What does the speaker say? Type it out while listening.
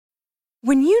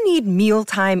When you need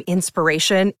mealtime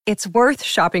inspiration, it's worth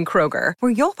shopping Kroger,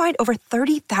 where you'll find over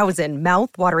 30,000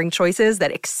 mouth-watering choices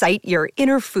that excite your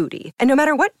inner foodie. And no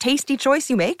matter what tasty choice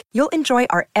you make, you'll enjoy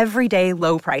our everyday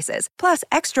low prices, plus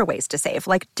extra ways to save,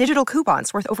 like digital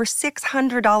coupons worth over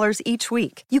 $600 each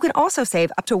week. You can also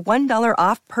save up to $1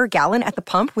 off per gallon at the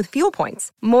pump with fuel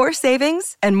points. More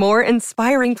savings and more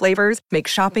inspiring flavors make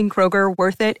shopping Kroger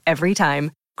worth it every time.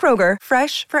 Kroger,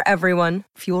 fresh for everyone.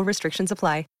 Fuel restrictions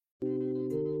apply.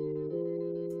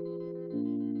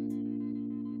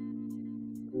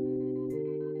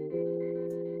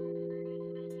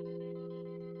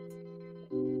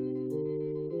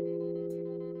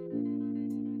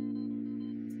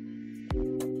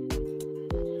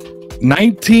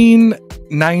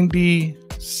 $1996.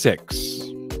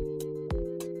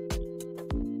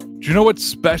 Do you know what's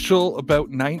special about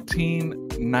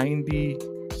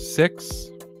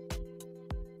 1996?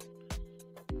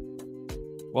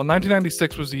 Well,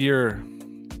 1996 was the year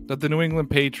that the New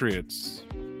England Patriots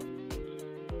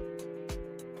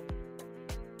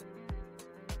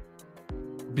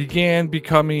began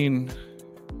becoming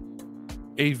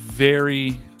a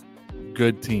very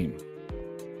good team.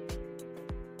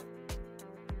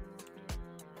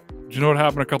 Do you know what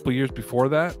happened a couple of years before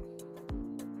that?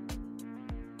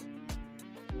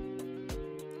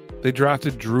 They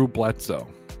drafted Drew Bledsoe.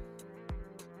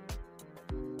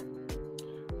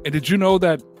 And did you know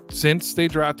that since they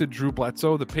drafted Drew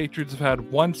Bledsoe, the Patriots have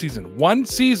had one season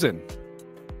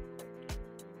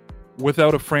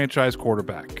without a franchise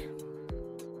quarterback?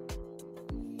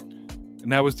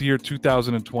 And that was the year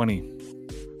 2020,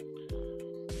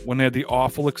 when they had the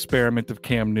awful experiment of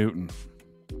Cam Newton.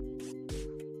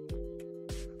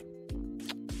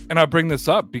 And I bring this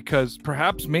up because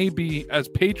perhaps maybe as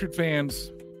Patriot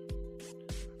fans,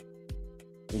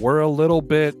 we're a little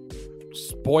bit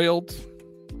spoiled.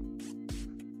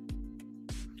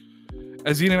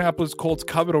 As the Indianapolis Colts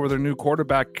covet over their new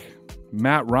quarterback,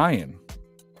 Matt Ryan.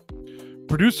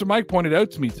 Producer Mike pointed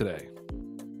out to me today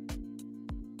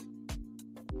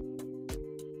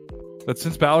that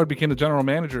since Ballard became the general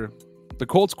manager, the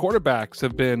Colts quarterbacks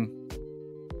have been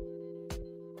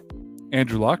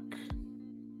Andrew Luck,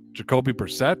 Jacoby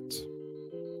Brissett,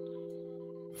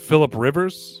 Phillip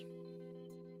Rivers,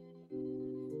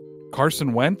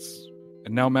 Carson Wentz,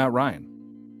 and now Matt Ryan.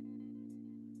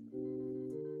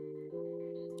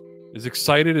 As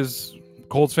excited as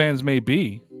Colts fans may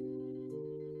be,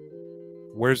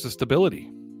 where's the stability?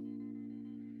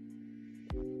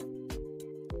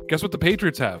 Guess what the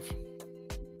Patriots have?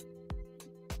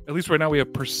 At least right now we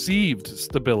have perceived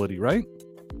stability, right?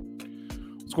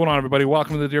 What's going on, everybody?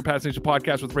 Welcome to the Dear Pats Nation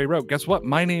podcast with Ray Rout. Guess what?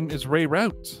 My name is Ray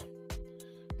Rout.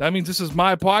 That means this is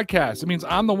my podcast. It means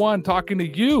I'm the one talking to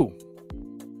you.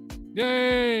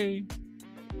 Yay!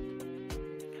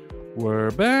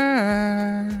 We're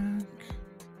back.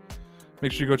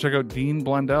 Make sure you go check out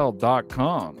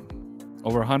DeanBlundell.com.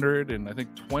 Over 100 and I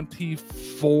think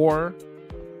 24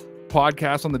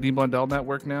 podcasts on the Dean Blundell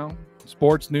Network now.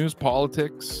 Sports, news,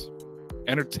 politics,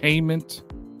 entertainment,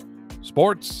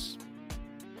 sports.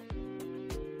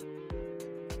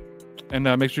 And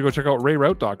make sure you go check out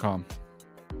RayRout.com.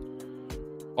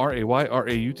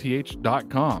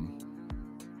 RayRauth.com.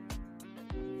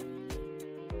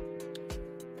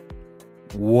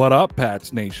 What up,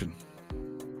 Pats Nation?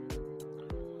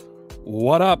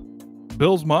 What up,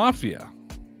 Bills Mafia?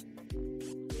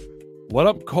 What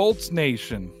up, Colts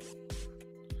Nation?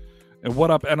 And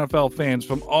what up, NFL fans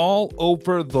from all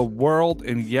over the world?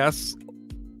 And yes,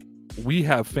 we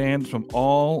have fans from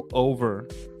all over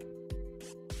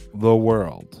the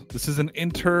world. This is an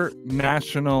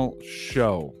international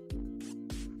show.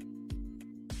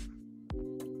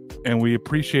 And we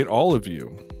appreciate all of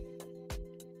you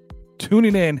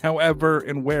tuning in however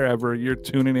and wherever you're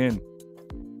tuning in.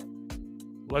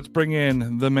 Let's bring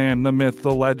in the man, the myth,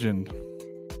 the legend,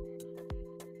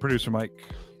 Producer Mike.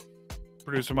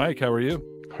 Producer Mike, how are you?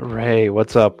 Hooray,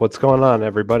 what's up? What's going on,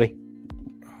 everybody?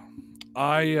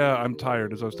 I'm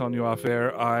tired. As I was telling you off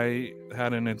air, I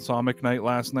had an insomniac night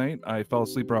last night. I fell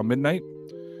asleep around midnight.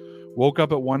 Woke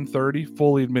up at 1:30,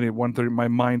 fully admitted 1:30, my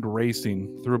mind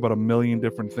racing through about a million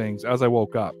different things as I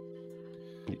woke up.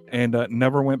 And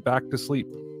never went back to sleep.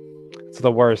 It's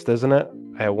the worst, isn't it?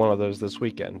 I had one of those this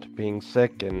weekend, being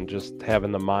sick and just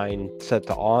having the mind set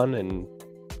to on and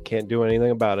can't do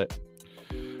anything about it.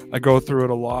 I go through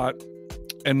it a lot.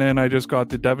 And then I just got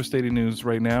the devastating news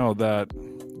right now that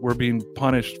we're being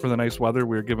punished for the nice weather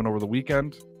we were given over the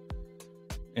weekend.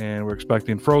 And we're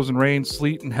expecting frozen rain,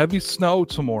 sleet, and heavy snow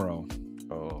tomorrow.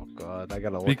 Oh, God. I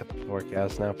got to look at the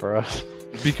forecast now for us.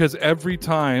 Because every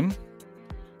time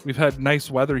we've had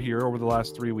nice weather here over the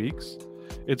last 3 weeks,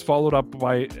 It's followed up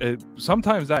by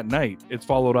sometimes that night. It's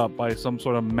followed up by some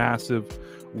sort of massive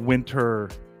winter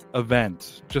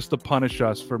event just to punish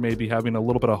us for maybe having a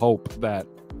little bit of hope that,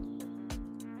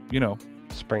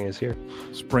 Spring is here.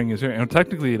 Spring is here, and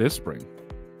technically it is spring.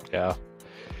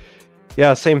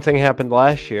 Yeah, same thing happened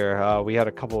last year. We had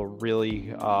a couple of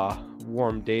really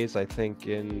warm days, I think,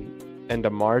 in end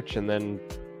of March, and then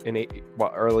in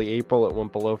early April it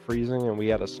went below freezing, and we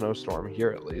had a snowstorm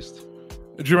here at least.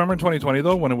 Do you remember in 2020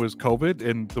 though, when it was COVID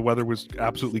and the weather was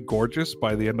absolutely gorgeous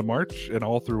by the end of March and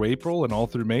all through April and all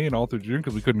through May and all through June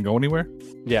because we couldn't go anywhere?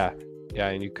 Yeah,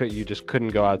 and you just couldn't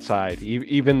go outside.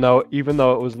 Even though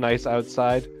it was nice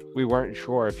outside, we weren't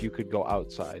sure if you could go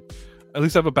outside. At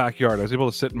least I have a backyard. I was able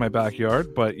to sit in my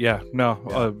backyard, but yeah,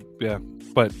 buddy.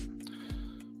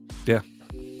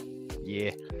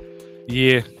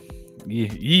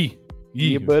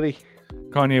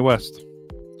 Kanye West.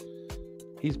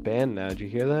 He's banned now. Did you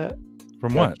hear that?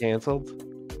 From what? Canceled.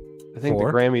 I think the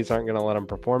Grammys aren't going to let him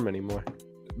perform anymore.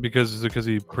 Because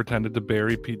he pretended to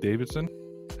bury Pete Davidson?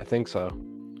 I think so.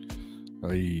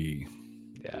 Aye.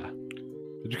 Yeah.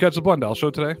 Did you catch the Blundell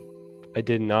show today? I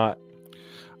did not.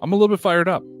 I'm a little bit fired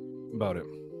up about it.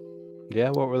 Yeah,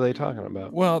 what were they talking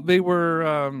about? Well, they were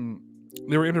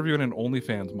interviewing an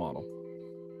OnlyFans model.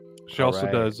 She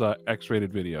also does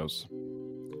X-rated videos.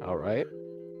 All right.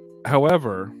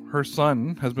 However, her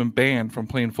son has been banned from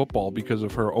playing football because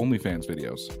of her OnlyFans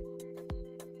videos.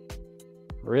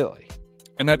 Really?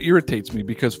 And that irritates me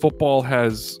because football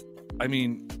has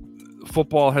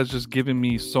just given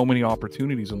me so many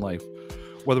opportunities in life.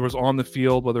 Whether it's on the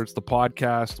field, whether it's the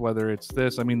podcast, whether it's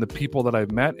this. I mean, the people that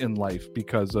I've met in life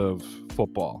because of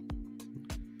football.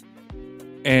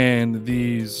 And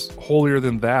these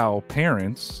holier-than-thou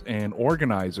parents and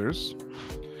organizers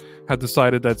have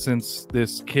decided that since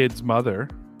this kid's mother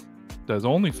does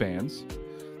OnlyFans,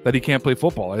 that he can't play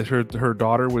football. I heard her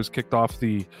daughter was kicked off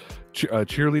the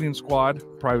cheerleading squad,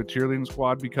 private cheerleading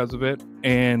squad because of it.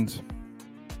 And,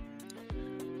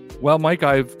 well, Mike,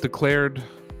 I've declared...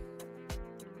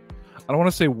 I don't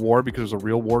want to say war because there's a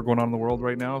real war going on in the world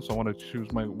right now, so I want to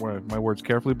choose my words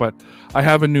carefully, but I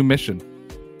have a new mission.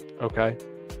 Okay.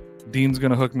 Dean's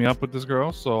going to hook me up with this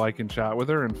girl so I can chat with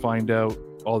her and find out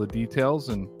all the details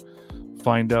and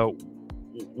find out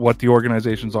what the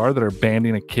organizations are that are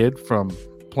banning a kid from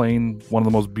playing one of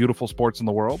the most beautiful sports in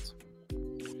the world.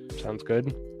 Sounds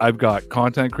good. I've got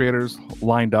content creators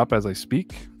lined up as I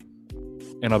speak,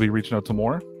 and I'll be reaching out to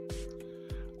more.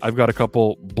 I've got a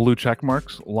couple blue check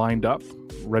marks lined up,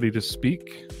 ready to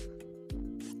speak,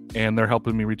 and they're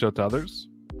helping me reach out to others.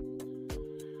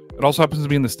 It also happens to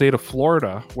be in the state of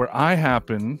Florida, where I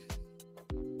happen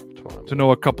to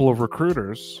know a couple of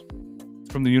recruiters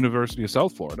from the University of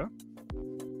South Florida.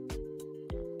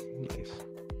 Nice.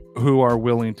 Who are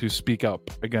willing to speak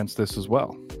up against this as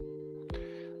well.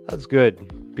 That's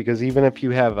good, because even if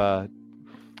you have I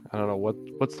don't know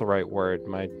what's the right word.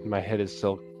 My head is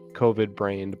still COVID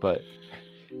brained, but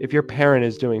if your parent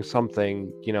is doing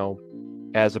something,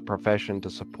 as a profession to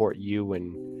support you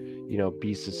and,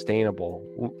 be sustainable,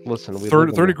 listen,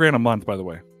 30 grand a month, by the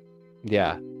way.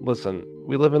 Yeah. Listen,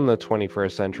 we live in the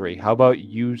 21st century. How about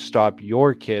you stop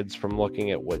your kids from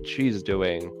looking at what she's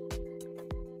doing?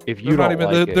 If you don't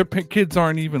like it, their kids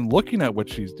aren't even looking at what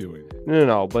she's doing.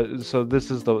 No. But so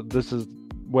this is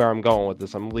where I'm going with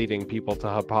this. I'm leading people to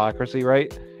hypocrisy,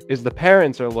 right? Is the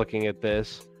parents are looking at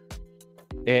this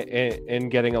and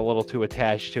getting a little too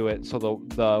attached to it, so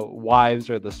the wives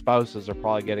or the spouses are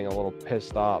probably getting a little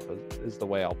pissed off, is the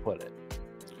way I'll put it.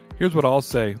 Here's what I'll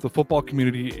say. The football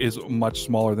community is much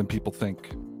smaller than people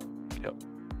think. Yep.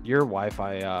 Your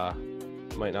Wi-Fi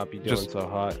might not be doing so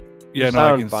hot. Yeah,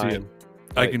 no, I can see it.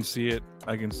 I can see it.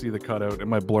 I can see the cutout.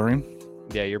 Am I blurring?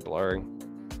 Yeah, you're blurring.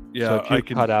 Yeah, so if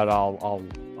you cut out,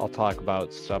 I'll talk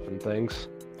about stuff and things.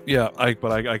 Yeah, I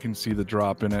can see the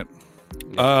drop in it.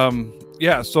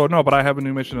 Yeah. So no, but I have a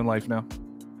new mission in life now.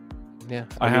 Yeah,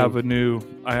 I have a new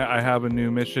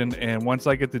mission, and once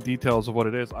I get the details of what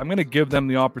it is, I'm going to give them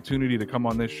the opportunity to come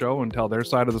on this show and tell their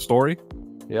side of the story.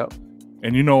 Yep.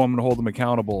 And I'm going to hold them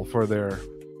accountable for their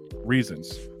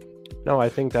reasons. No, I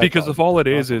think that's because if all it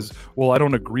is, well, I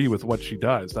don't agree with what she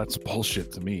does, that's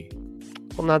bullshit to me.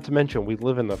 Well, not to mention, we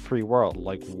live in the free world.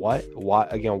 Like, what? Why?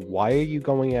 Again, why are you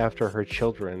going after her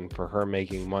children for her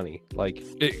making money?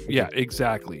 Yeah,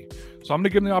 exactly. So I'm going to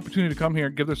give them the opportunity to come here,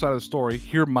 give their side of the story,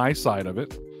 hear my side of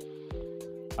it.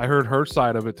 I heard her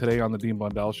side of it today on the Dean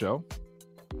Blundell show.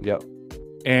 Yep.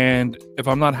 And if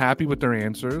I'm not happy with their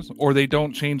answers, or they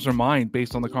don't change their mind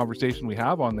based on the conversation we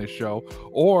have on this show,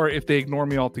 or if they ignore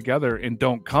me altogether and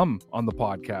don't come on the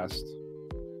podcast,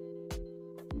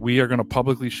 we are going to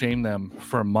publicly shame them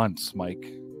for months,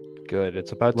 Mike. Good.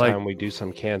 It's about Like- time we do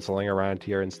some canceling around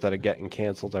here instead of getting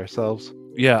canceled ourselves.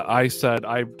 Yeah, I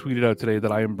tweeted out today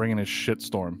that I am bringing a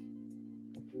shitstorm.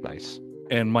 Nice.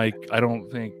 And Mike, I want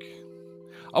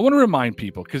to remind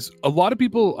people, because a lot of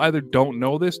people either don't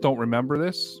know this, don't remember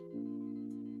this.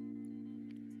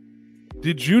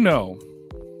 Did you know?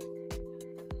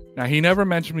 Now, he never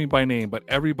mentioned me by name, but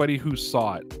everybody who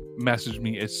saw it messaged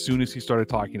me as soon as he started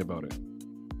talking about it.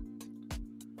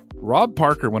 Rob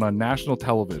Parker went on national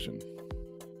television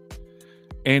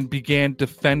and began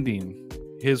defending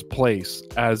his place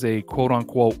as a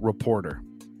quote-unquote reporter.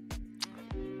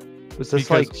 Was this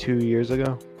like 2 years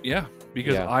ago? Yeah,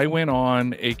 because I went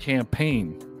on a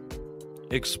campaign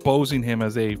exposing him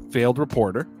as a failed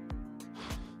reporter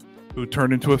who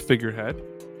turned into a figurehead.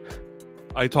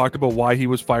 I talked about why he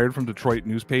was fired from Detroit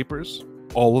newspapers,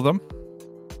 all of them.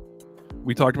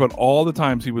 We talked about all the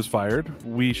times he was fired.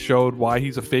 We showed why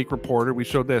he's a fake reporter. We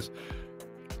showed this.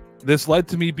 This led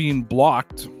to me being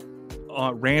blocked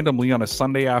randomly on a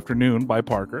Sunday afternoon by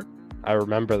Parker. I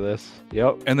remember this.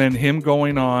 Yep. And then him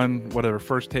going on whatever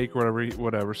First Take or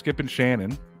whatever, skipping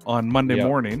Shannon on Monday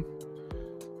morning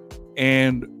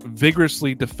and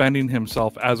vigorously defending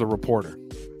himself as a reporter.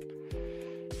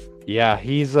 Yeah,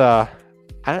 he's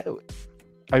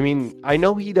I mean, I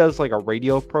know he does like a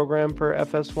radio program for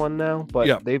FS1 now,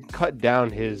 but they've cut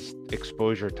down his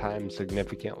exposure time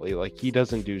significantly. Like he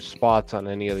doesn't do spots on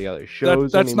any of the other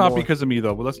shows. That's anymore. not because of me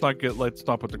though. But let's not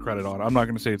put the credit on. I'm not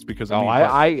going to say it's because of me.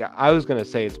 I was going to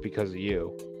say it's because of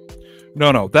you.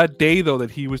 No. That day though that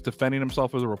he was defending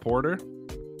himself as a reporter.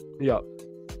 Yep.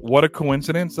 What a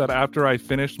coincidence that after I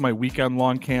finished my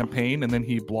weekend-long campaign and then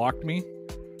he blocked me,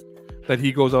 that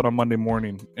he goes out on Monday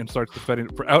morning and starts defending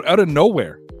out of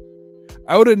nowhere.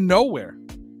 Out of nowhere.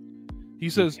 He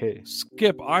says,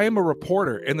 Skip, I am a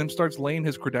reporter, and then starts laying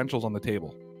his credentials on the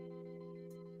table.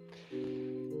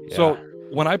 Yeah. So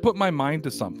when I put my mind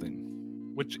to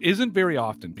something, which isn't very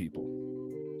often, people.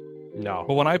 No.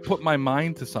 But when I put my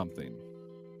mind to something,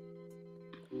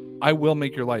 I will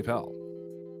make your life hell.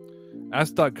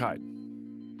 Ask Doug Hyde.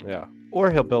 Yeah.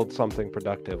 Or he'll build something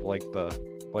productive like the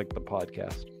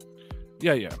podcast.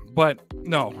 Yeah. But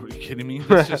no, are you kidding me?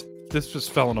 This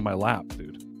just fell into my lap,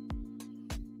 dude.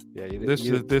 Yeah, this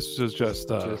is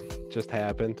just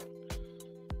happened.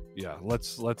 Yeah,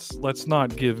 let's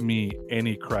not give me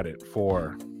any credit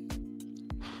for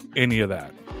any of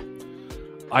that.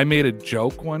 I made a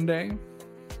joke one day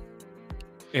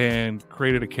and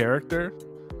created a character,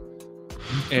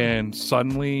 and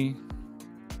suddenly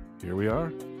here we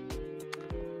are.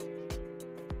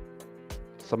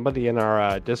 Somebody in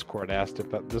our Discord asked if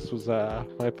this was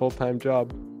my full-time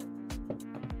job.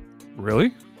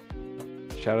 Really?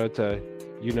 Shout out to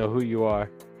you know who you are.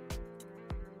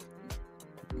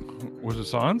 Was it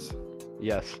Sans?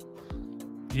 Yes.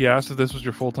 He asked if this was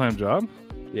your full-time job?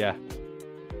 Yeah.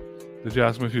 Did you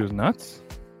ask him if he was nuts?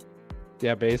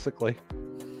 Yeah, basically.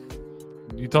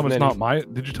 Did you tell him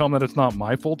that it's not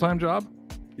my full-time job?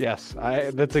 Yes,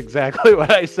 that's exactly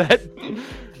what I said.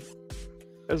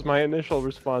 As my initial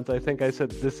response, I think I said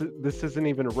this isn't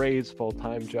even Ray's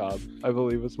full-time job. I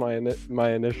believe was my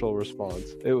initial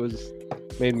response. It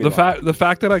made me laugh. The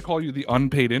fact that I call you the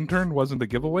unpaid intern wasn't the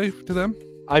giveaway to them.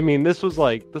 I mean, this was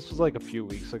like a few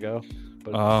weeks ago.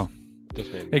 But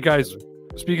hey guys,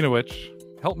 speaking of which,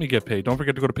 help me get paid. Don't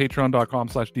forget to go to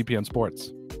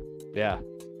patreon.com/dpnsports. Yeah.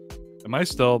 My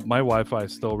Wi-Fi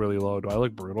is still really low. Do I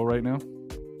look brutal right now?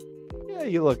 Yeah,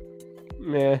 you look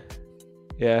meh.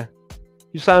 Yeah.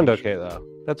 You sound okay though.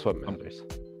 That's what matters.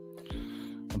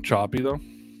 I'm choppy though.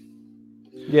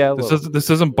 Yeah. This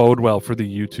doesn't bode well for the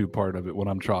YouTube part of it when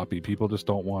I'm choppy. People just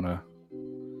don't want to.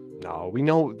 No, we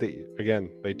know they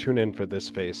tune in for this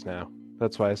face now.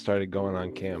 That's why I started going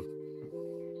on cam.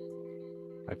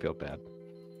 I feel bad.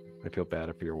 I feel bad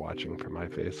if you're watching for my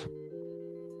face.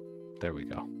 There we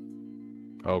go.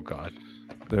 Oh God.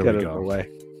 There Get we it go. away.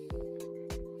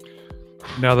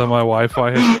 Now that my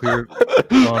Wi-Fi has cleared.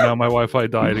 Now my Wi-Fi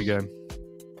died again.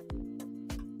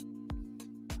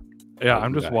 Yeah,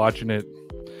 I'm just watching it.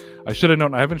 I should have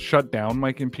known. I haven't shut down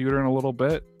my computer in a little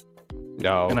bit.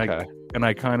 No, okay. And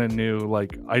I kind of knew,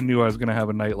 I knew I was going to have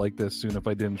a night like this soon if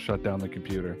I didn't shut down the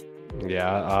computer.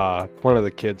 Yeah, one of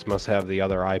the kids must have the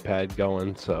other iPad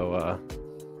going, so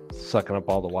sucking up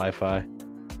all the Wi-Fi.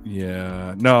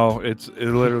 Yeah. No, it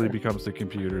literally becomes the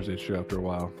computer's issue after a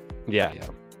while. Yeah.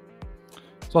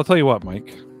 So I'll tell you what,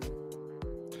 Mike.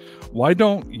 Why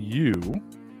don't you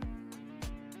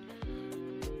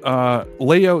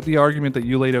lay out the argument that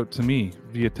you laid out to me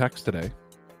via text today?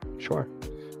 Sure.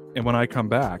 And when I come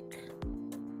back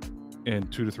in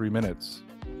 2 to 3 minutes,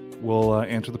 we'll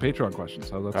answer the Patreon questions.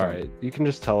 How's that All sound? right. You can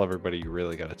just tell everybody you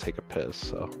really got to take a piss.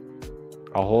 So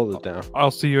I'll hold it down.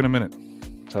 I'll see you in a minute.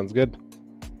 Sounds good.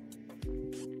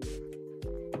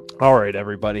 All right,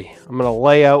 everybody. I'm going to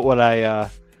lay out what I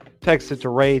texted to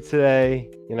Ray today.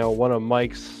 One of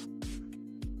Mike's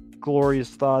glorious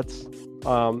thoughts.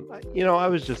 I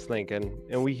was just thinking,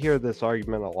 and we hear this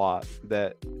argument a lot,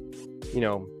 that,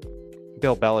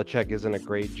 Bill Belichick isn't a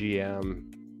great GM,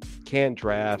 can't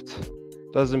draft,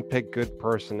 doesn't pick good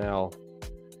personnel.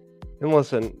 And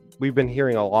listen, we've been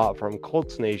hearing a lot from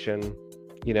Colts Nation,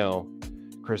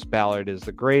 Chris Ballard is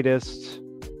the greatest.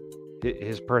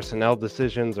 His personnel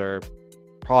decisions are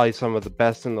probably some of the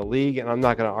best in the league, and I'm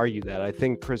not going to argue that. I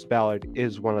think Chris Ballard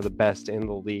is one of the best in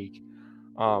the league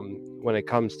when it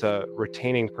comes to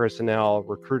retaining personnel,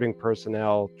 recruiting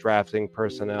personnel, drafting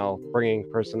personnel, bringing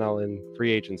personnel in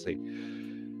free agency.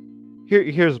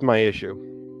 Here's my issue.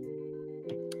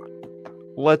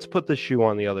 Let's put the shoe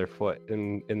on the other foot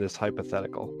in this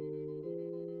hypothetical.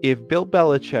 If Bill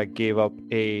Belichick gave up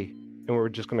and we're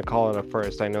just going to call it a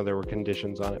first, I know there were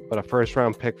conditions on it, but a first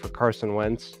round pick for Carson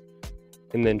Wentz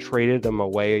and then traded him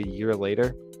away a year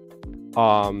later,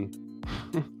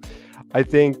 I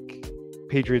think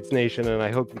Patriots Nation, and I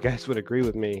hope you guys would agree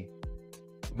with me,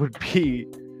 would be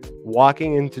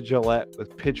walking into Gillette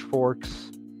with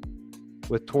pitchforks,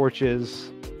 with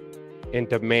torches, and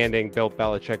demanding Bill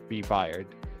Belichick be fired.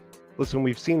 Listen,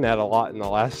 we've seen that a lot in the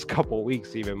last couple of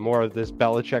weeks. Even more of this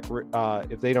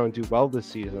Belichick, if they don't do well this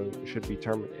season, should be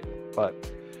terminated. But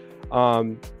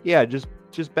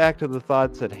just back to the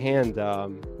thoughts at hand.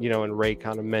 And Ray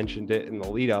kind of mentioned it in the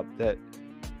lead up that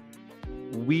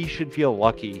we should feel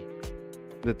lucky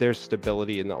that there's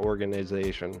stability in the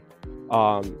organization.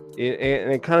 And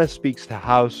it kind of speaks to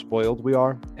how spoiled we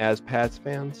are as Pats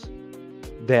fans,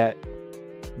 that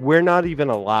we're not even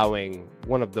allowing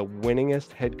one of the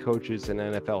winningest head coaches in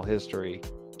NFL history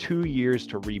 2 years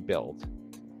to rebuild.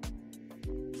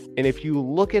 And if you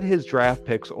look at his draft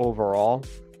picks overall,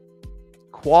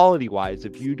 quality-wise,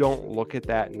 if you don't look at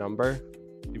that number,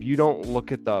 if you don't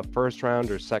look at the first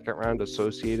round or second round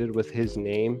associated with his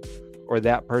name or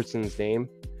that person's name,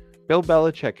 Bill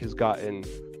Belichick has gotten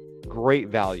great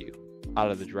value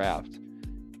out of the draft.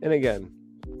 And again,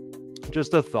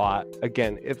 just a thought.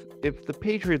 Again, if the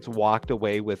Patriots walked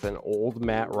away with an old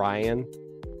Matt Ryan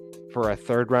for a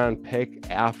third round pick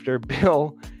after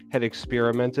Bill had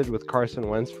experimented with Carson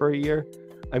Wentz for a year,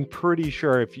 I'm pretty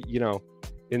sure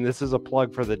and this is a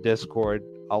plug for the Discord,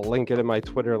 I'll link it in my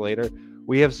Twitter later.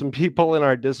 We have some people in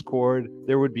our Discord.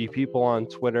 There would be people on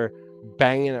Twitter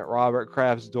banging at Robert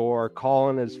Kraft's door,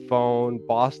 calling his phone.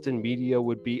 Boston media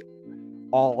would be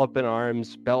all up in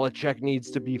arms. Belichick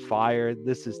needs to be fired.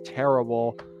 This is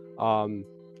terrible.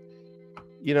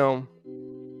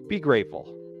 Be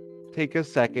grateful. Take a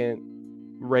second.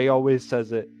 Ray always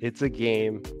says it. It's a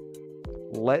game.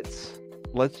 Let's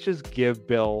just give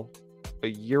Bill a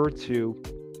year or two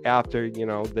after,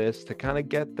 this to kind of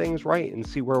get things right and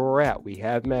see where we're at. We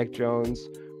have Mac Jones.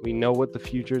 We know what the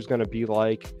future is going to be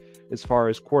like as far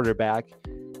as quarterback.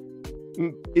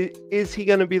 Is he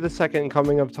going to be the second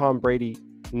coming of Tom Brady?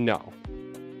 No.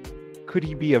 Could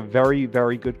he be a very,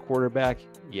 very good quarterback?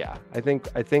 Yeah. I think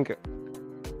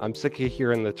I'm sick of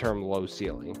hearing the term low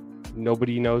ceiling.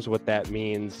 Nobody knows what that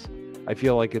means. I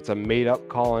feel like it's a made-up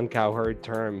Colin Cowherd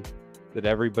term that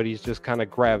everybody's just kind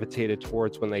of gravitated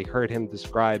towards when they heard him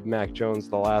describe Mac Jones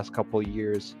the last couple of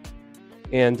years.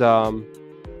 And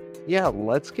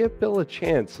let's give Bill a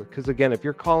chance. Because again, if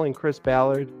you're calling Chris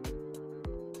Ballard,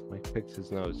 Mike picks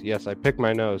his nose. Yes, I pick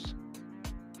my nose.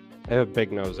 I have a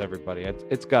big nose, everybody.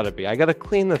 It's got to be. I got to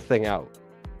clean the thing out.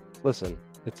 Listen,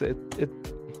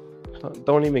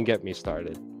 don't even get me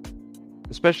started.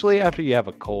 Especially after you have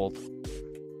a cold.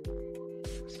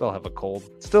 Still have a cold.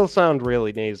 Still sound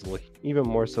really nasally, even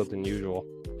more so than usual.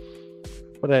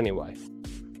 But anyway,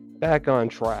 back on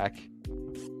track.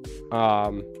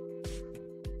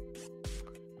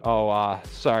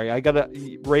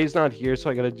 Sorry, Ray's not here, so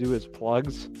I gotta do his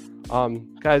plugs.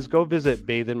 Guys, go visit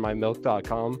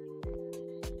bathinmymilk.com.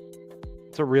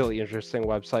 It's a really interesting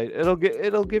website.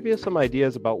 It'll give you some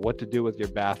ideas about what to do with your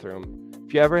bathroom.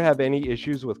 If you ever have any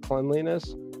issues with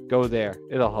cleanliness, go there.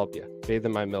 It'll help you.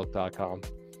 bathinmymilk.com.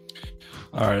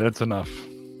 All right, that's enough.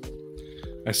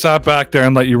 I sat back there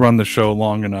and let you run the show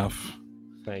long enough.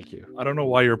 Thank you. I don't know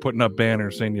why you're putting up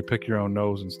banners saying you pick your own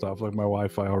nose and stuff, like my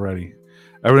Wi-Fi already.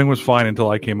 Everything was fine until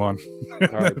I came on.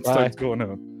 All right, that starts going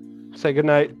on. Say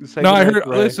goodnight. I heard.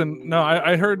 Listen,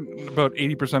 I heard about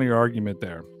 80% of your argument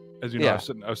there. As you know,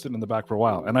 I was sitting in the back for a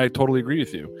while, and I totally agree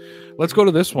with you. Let's go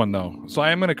to this one, though. So I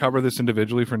am going to cover this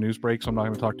individually for news break, so I'm not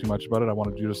going to talk too much about it. I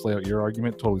wanted you to just lay out your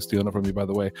argument. Totally stealing it from you, by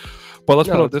the way. But let's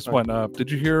put out this one.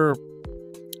 Did you hear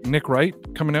Nick Wright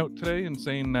coming out today and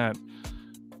saying that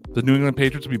the New England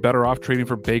Patriots would be better off trading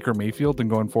for Baker Mayfield than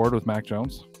going forward with Mac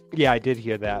Jones? Yeah, I did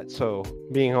hear that. So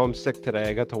being homesick today,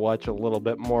 I got to watch a little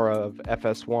bit more of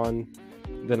FS1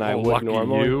 than I would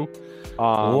normally. You.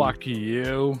 Lucky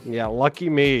you. Yeah, lucky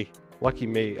me. Lucky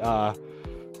me.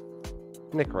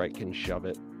 Nick Wright can shove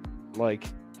it. Like,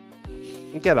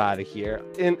 get out of here.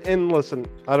 And listen,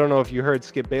 I don't know if you heard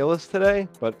Skip Bayless today,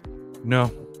 but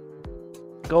no.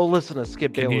 Go listen to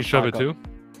Skip Bayless. Can he shove it too?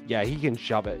 Yeah, he can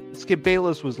shove it. Skip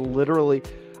Bayless was literally,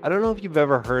 I don't know if you've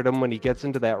ever heard him when he gets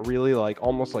into that really like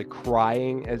almost like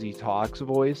crying as he talks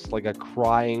voice, like a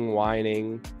crying,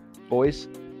 whining voice.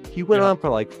 He went on for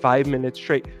like 5 minutes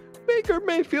straight. Baker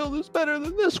Mayfield is better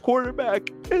than this quarterback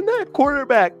and that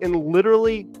quarterback, and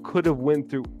literally could have went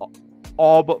through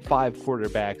all but 5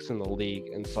 quarterbacks in the league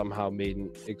and somehow made an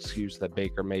excuse that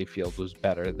Baker Mayfield was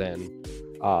better than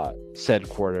said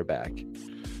quarterback.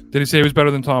 Did he say he was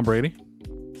better than Tom Brady?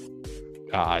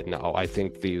 No, I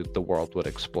think the world would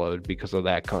explode because of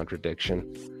that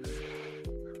contradiction.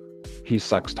 He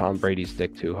sucks Tom Brady's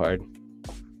dick too hard.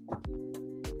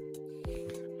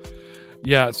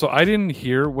 Yeah, so I didn't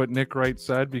hear what Nick Wright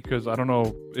said because I don't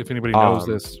know if anybody knows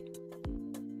this.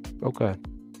 Okay.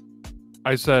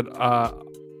 I said,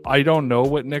 I don't know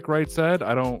what Nick Wright said.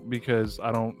 Because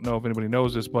I don't know if anybody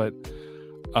knows this, but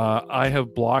I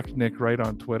have blocked Nick Wright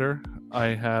on Twitter. I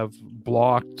have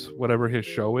blocked whatever his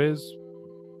show is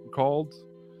called.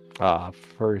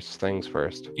 First things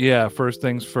first. Yeah, first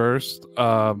things first.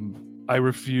 I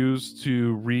refuse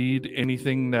to read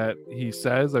anything that he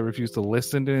says. I refuse to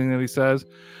listen to anything that he says.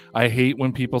 I hate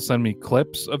when people send me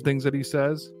clips of things that he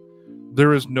says.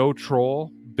 There is no troll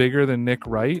bigger than Nick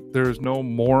Wright. There is no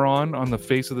moron on the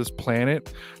face of this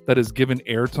planet that is given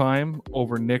airtime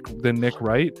over Nick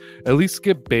Wright. At least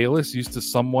Skip Bayless used to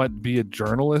somewhat be a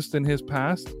journalist in his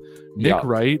past. Nick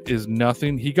Wright is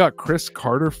nothing. He got Chris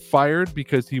Carter fired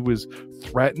because he was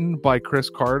threatened by Chris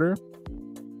Carter.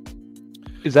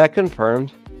 Is that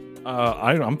confirmed?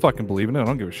 I'm fucking believing it. I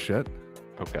don't give a shit.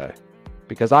 Okay.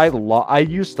 Because I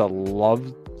used to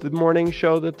love the morning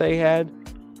show that they had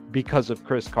because of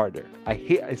Chris Carter. I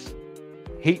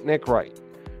hate Nick Wright.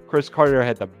 Chris Carter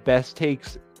had the best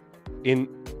takes in,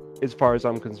 as far as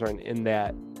I'm concerned, in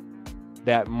that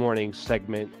morning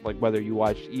segment. Like whether you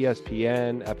watched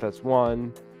ESPN,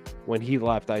 FS1, when he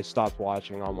left, I stopped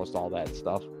watching almost all that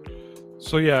stuff.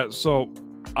 So yeah,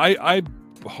 I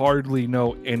hardly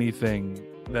know anything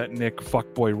that Nick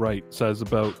Fuckboy Wright says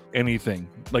about anything.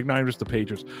 Like, not even just the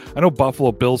Patriots. I know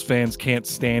Buffalo Bills fans can't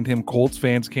stand him. Colts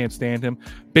fans can't stand him.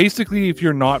 Basically, if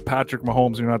you're not Patrick Mahomes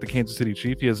and you're not the Kansas City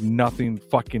Chief, he has nothing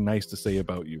fucking nice to say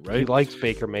about you, right? He likes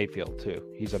Baker Mayfield, too.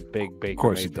 He's a big Baker Mayfield. Of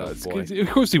course he does. Boy. Of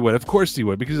course he would. Of course he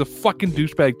would. Because he's a fucking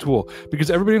douchebag tool.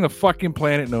 Because everybody on the fucking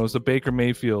planet knows that Baker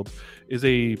Mayfield is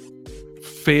a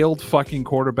failed fucking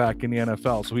quarterback in the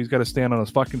NFL, so he's got to stand on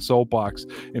his fucking soapbox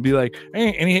and be like,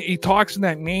 hey, and he talks in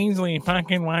that nasally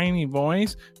fucking whiny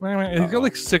voice. He's got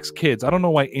like 6 kids. I don't know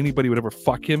why anybody would ever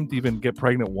fuck him to even get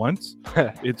pregnant once.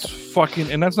 It's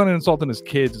fucking, and that's not an insult to his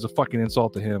kids, it's a fucking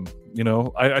insult to him. You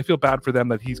know, I feel bad for them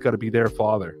that he's got to be their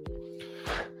father.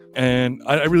 And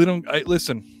I really don't.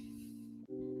 Listen,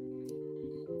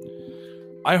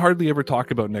 I hardly ever talk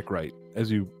about Nick Wright,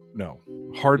 as you know.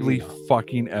 Hardly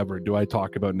fucking ever do I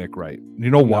talk about Nick Wright. You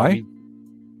know why?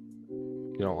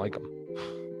 You don't like him.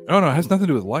 No, it has nothing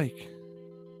to do with like.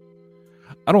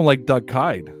 I don't like Doug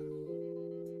Kyde.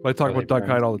 But I talk about Doug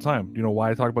Kyde all the time. Do you know why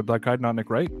I talk about Doug Kyde, not Nick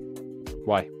Wright?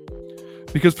 Why?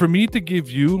 Because for me to give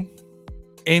you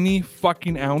any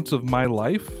fucking ounce of my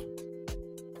life,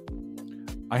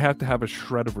 I have to have a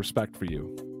shred of respect for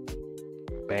you.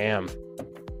 Bam.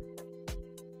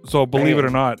 So believe it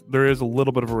or not, there is a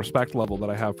little bit of a respect level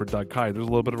that I have for Doug Kyde. There's a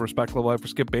little bit of a respect level I have for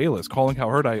Skip Bayless. Colin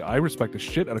Cowherd, I respect the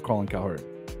shit out of Colin Cowherd.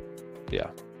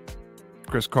 Yeah.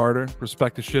 Chris Carter,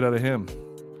 respect the shit out of him.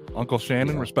 Uncle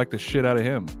Shannon, respect the shit out of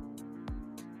him.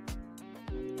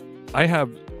 I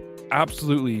have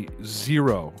absolutely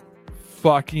zero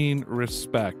fucking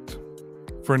respect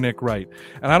for Nick Wright.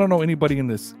 And I don't know anybody in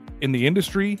the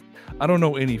industry. I don't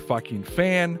know any fucking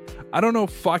fan. I don't know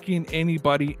fucking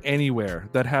anybody anywhere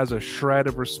that has a shred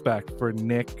of respect for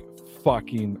Nick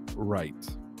fucking Wright.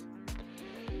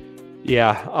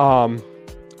 Yeah,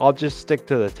 I'll just stick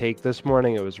to the take this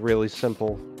morning. It was really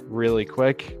simple, really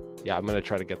quick. yeah, I'm gonna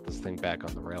try to get this thing back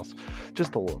on the rails,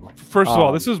 just a little. First of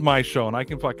all, this is my show, and I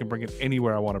can fucking bring it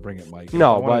anywhere I want to bring it, Mike.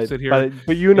 No, but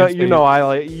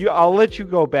I'll let you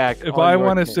go back. If I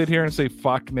want to sit here and say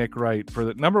fuck Nick Wright for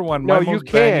the number one, no,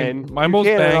 my most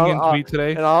banging tweet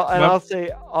today,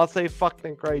 I'll say fuck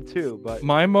Nick Wright too. But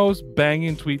my most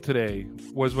banging tweet today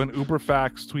was when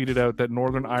Uberfax tweeted out that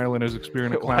Northern Ireland is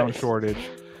experiencing a clown shortage,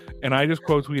 and I just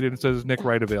quote tweeted and says Nick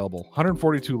Wright available.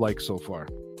 142 likes so far.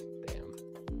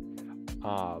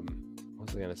 What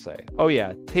was I gonna say? Oh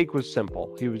yeah, take was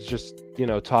simple. He was just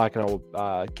talking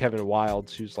to Kevin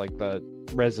Wildes, who's like the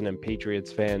resident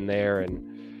Patriots fan there, and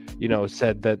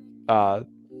said that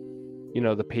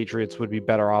the Patriots would be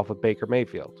better off with Baker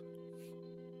Mayfield.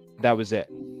 That was it,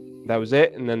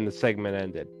 and then the segment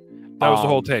ended. That was the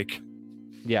whole take.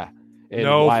 Yeah. And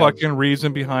no fucking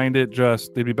reason behind it.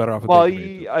 Just they'd be better off with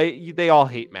Baker. They all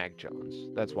hate Mac Jones.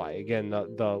 That's why. Again,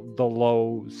 the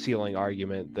low ceiling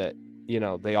argument that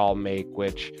they all make,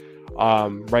 which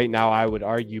right now I would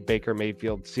argue Baker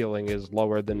Mayfield's ceiling is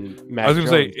lower than Mac Jones. I was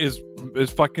going to say,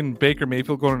 is fucking Baker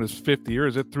Mayfield going in his 5th year?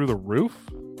 Is it through the roof?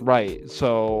 Right.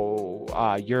 So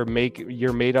your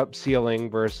made up ceiling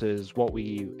versus what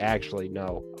we actually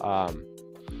know.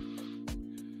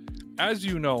 As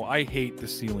you know, I hate the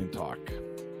ceiling talk.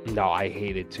 No, I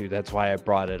hate it too. That's why I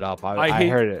brought it up. I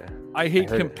heard it. I hate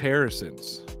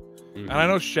comparisons. Mm-hmm. And I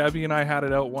know Chevy and I had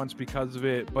it out once because of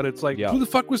it, but it's like, who the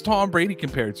fuck was Tom Brady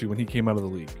compared to when he came out of the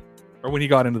league? Or when he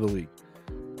got into the league?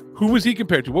 Who was he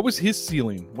compared to? What was his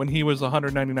ceiling when he was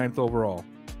 199th overall?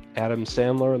 Adam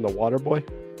Sandler and the Waterboy?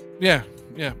 Yeah.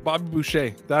 Bobby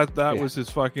Boucher. That was his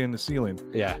fucking ceiling.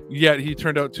 Yeah. Yet he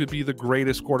turned out to be the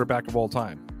greatest quarterback of all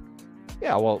time.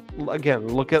 Yeah, well, again,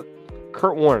 look at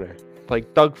Kurt Warner,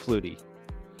 like Doug Flutie.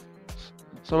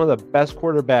 Some of the best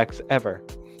quarterbacks ever.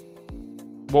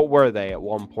 What were they at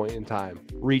one point in time?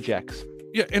 Rejects.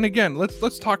 Yeah, and again,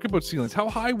 let's talk about ceilings. How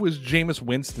high was Jameis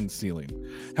Winston's ceiling?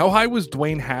 How high was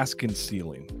Dwayne Haskins'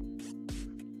 ceiling?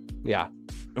 Yeah.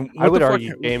 I would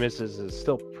argue Jameis's is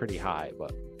still pretty high,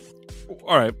 but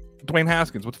all right, Dwayne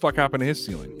Haskins, what the fuck happened to his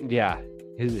ceiling? Yeah,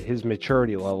 his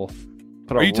maturity level.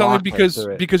 Are you telling me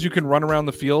because you can run around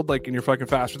the field like and you're fucking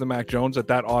faster than Mac Jones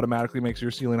that automatically makes your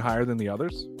ceiling higher than the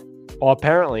others? Well,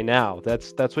 apparently now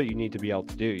that's what you need to be able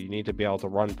to do. You need to be able to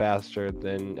run faster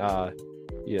than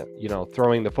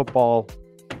throwing the football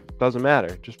doesn't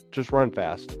matter. Just run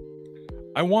fast.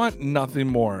 I want nothing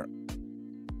more.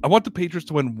 I want the Patriots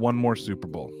to win one more Super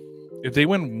Bowl. If they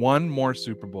win one more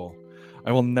Super Bowl,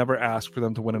 I will never ask for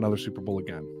them to win another Super Bowl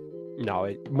again. No,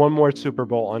 one more Super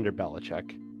Bowl under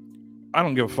Belichick. I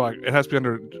don't give a fuck. It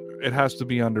has to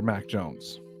be under Mac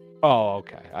Jones. Oh,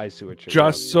 okay. I see what you're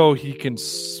just saying. So he can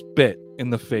spit in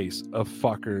the face of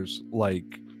fuckers like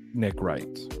Nick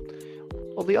Wright.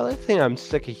 Well, the other thing I'm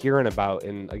sick of hearing about,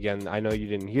 and again, I know you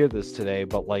didn't hear this today,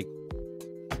 but like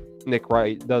Nick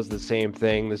Wright does the same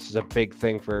thing. This is a big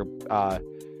thing for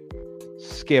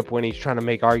Skip when he's trying to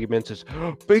make arguments is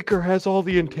Baker has all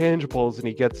the intangibles, and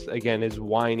he gets again his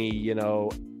whiny,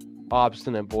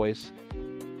 obstinate voice.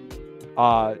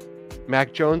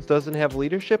 Mac Jones doesn't have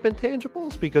leadership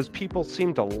intangibles because people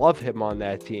seem to love him on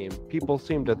that team. People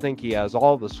seem to think he has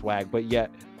all the swag, but yet,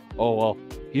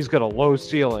 he's got a low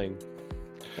ceiling.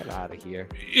 Get out of here.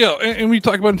 Yeah, and we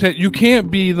talk about intent. You can't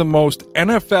be the most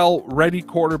NFL-ready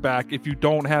quarterback if you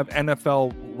don't have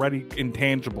NFL-ready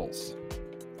intangibles.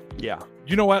 Yeah.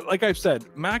 You know what? Like I've said,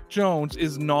 Mac Jones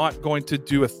is not going to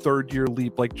do a third-year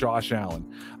leap like Josh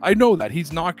Allen. I know that.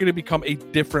 He's not going to become a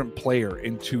different player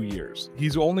in 2 years.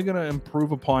 He's only going to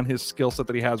improve upon his skill set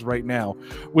that he has right now,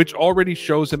 which already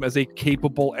shows him as a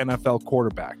capable NFL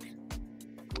quarterback.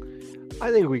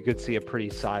 I think we could see a pretty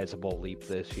sizable leap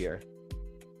this year.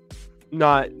 He's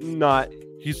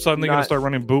suddenly going to start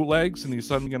running bootlegs, and he's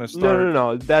suddenly going to start...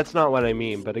 No. That's not what I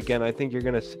mean. But again, I think you're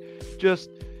going to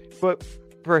But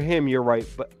for him, you're right.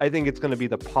 But I think it's going to be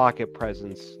the pocket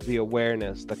presence, the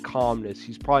awareness, the calmness.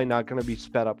 He's probably not going to be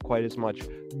sped up quite as much.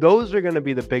 Those are going to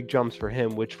be the big jumps for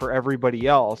him, which for everybody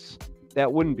else,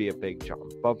 that wouldn't be a big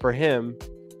jump. But for him,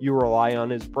 you rely on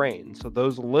his brain. So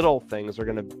those little things are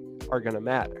going to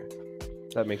matter.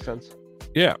 Does that make sense?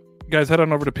 Yeah. Guys, head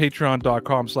on over to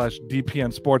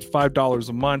patreon.com/DPN Sports. $5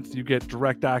 a month. You get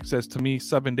direct access to me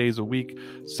 7 days a week.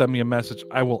 Send me a message.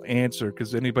 I will answer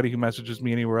because anybody who messages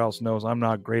me anywhere else knows I'm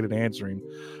not great at answering.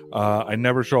 I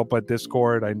never show up at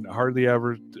Discord. I hardly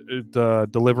ever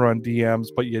deliver on DMs,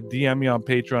 but you DM me on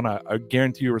Patreon. I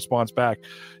guarantee you a response back.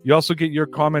 You also get your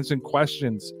comments and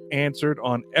questions answered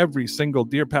on every single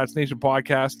Dear Pats Nation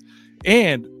podcast.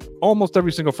 And almost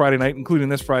every single Friday night, including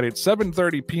this Friday at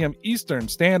 7:30 p.m. Eastern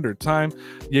Standard Time,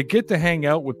 you get to hang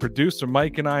out with producer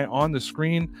Mike and I on the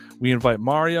screen. We invite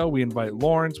Mario, we invite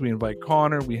Lawrence, we invite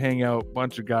Connor, we hang out, a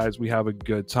bunch of guys, we have a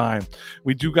good time.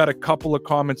 We do got a couple of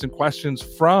comments and questions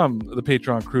from the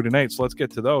Patreon crew tonight, so let's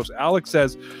get to those. Alex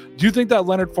says, do you think that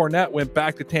Leonard Fournette went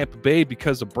back to Tampa Bay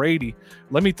because of Brady?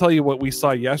 Let me tell you what we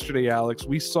saw yesterday, Alex.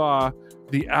 We saw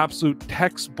the absolute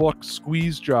textbook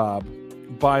squeeze job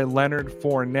by Leonard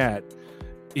Fournette.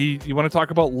 You want to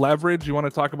talk about leverage? You want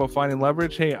to talk about finding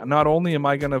leverage? Hey, not only am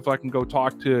I going to fucking go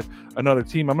talk to another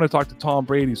team, I'm going to talk to Tom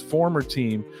Brady's former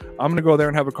team. I'm going to go there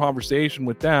and have a conversation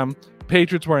with them.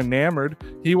 Patriots were enamored.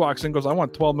 He walks in and goes, I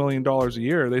want $12 million a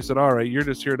year. They said, all right, you're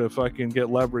just here to fucking get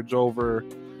leverage over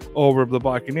the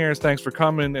Buccaneers. Thanks for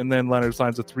coming. And then Leonard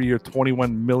signs a 3-year,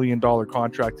 $21 million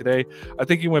contract today. I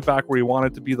think he went back where he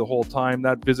wanted to be the whole time.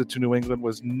 That visit to New England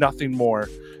was nothing more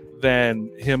than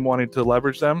him wanting to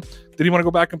leverage them. Did he want to go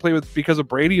back and play with because of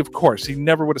Brady? Of course. He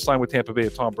never would have signed with Tampa Bay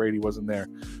if Tom Brady wasn't there.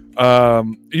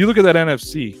 You look at that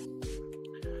NFC.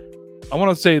 I want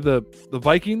to say the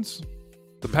Vikings,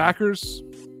 the Packers,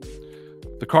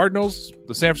 the Cardinals,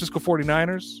 the San Francisco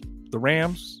 49ers, the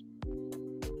Rams,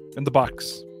 and the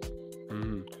Bucks.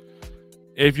 Mm-hmm.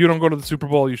 If you don't go to the Super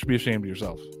Bowl, you should be ashamed of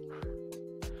yourself.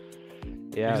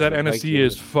 Yeah, because that NFC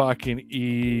is fucking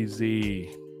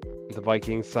easy. The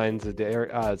Vikings signed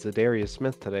Zadarius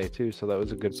Smith today too, so that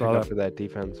was a good pickup for that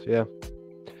defense. Yeah,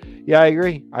 I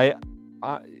agree. I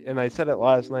said it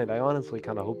last night. I honestly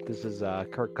kind of hope this is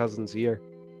Kirk Cousins' year.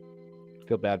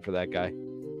 Feel bad for that guy.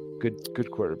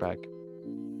 Good quarterback.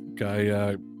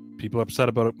 Guy, people upset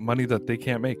about money that they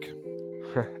can't make.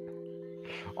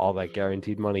 All that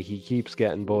guaranteed money he keeps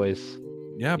getting, boys.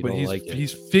 Yeah, but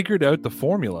he's figured out the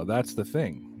formula. That's the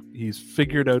thing. He's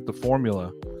figured out the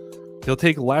formula. He'll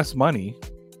take less money,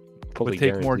 but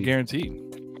take more guaranteed.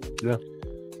 Yeah.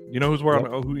 You know who's wearing?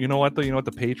 Oh, you know what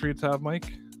the Patriots have,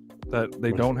 Mike, that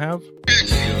they don't have. In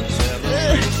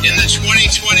the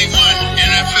 2021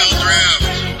 NFL Draft,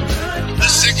 the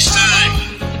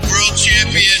 6-time world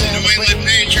champion New England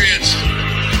Patriots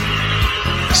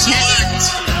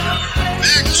select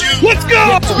Mac Jones. Let's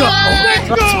go!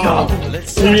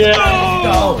 Let's go!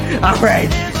 All right.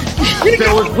 We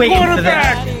got the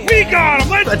quarterback. We got him.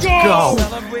 Let's go.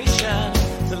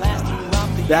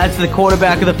 That's the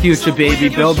quarterback of the future, baby.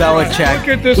 Bill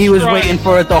Belichick. He was waiting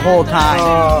for it the whole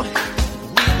time.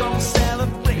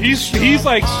 He's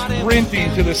like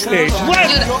sprinting to the stage.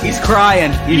 He's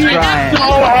crying. He's crying. So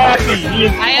happy.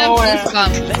 I have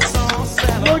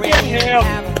goosebumps. Look at him.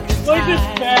 Look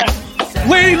at that.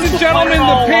 Ladies and gentlemen,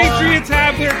 the Patriots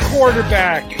have their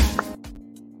quarterback.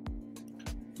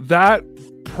 That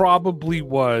probably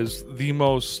was the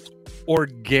most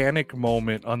organic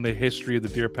moment on the history of the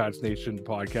Dear Pats Nation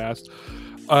podcast.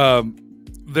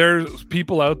 There's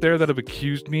people out there that have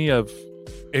accused me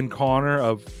and Connor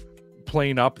of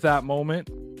playing up that moment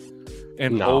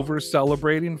and over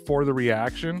celebrating for the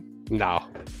reaction. No.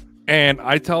 And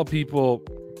I tell people,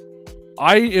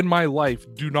 I in my life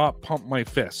do not pump my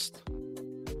fist.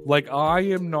 Like I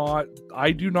do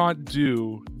not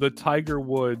do the Tiger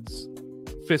Woods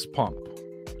fist pump.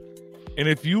 And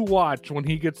if you watch when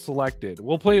he gets selected,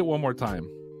 we'll play it one more time.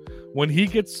 When he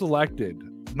gets selected,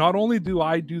 not only do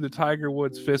I do the Tiger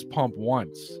Woods fist pump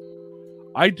once,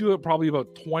 I do it probably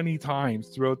about 20 times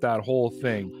throughout that whole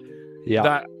thing. Yeah.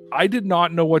 That I did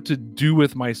not know what to do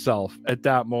with myself at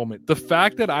that moment. The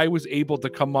fact that I was able to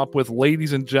come up with,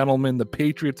 ladies and gentlemen, the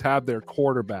Patriots have their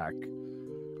quarterback,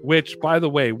 which, by the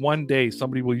way, one day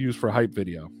somebody will use for a hype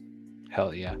video.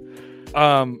 Hell yeah.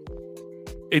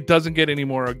 It doesn't get any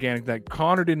more organic than that.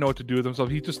 Connor didn't know what to do with himself.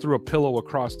 He just threw a pillow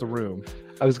across the room.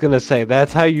 I was going to say,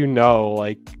 that's how you know,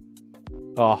 like,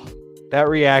 oh, that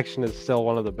reaction is still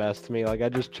one of the best to me. Like, I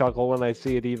just chuckle when I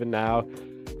see it even now.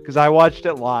 Because I watched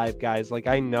it live, guys. Like,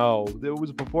 I know. It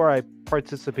was before I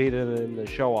participated in the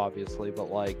show, obviously.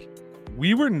 But, like...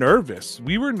 We were nervous.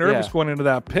 Going into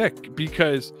that pick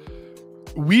because...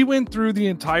 We went through the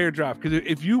entire draft because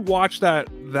if you watch that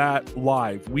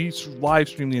live, we live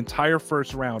streamed the entire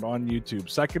first round on YouTube.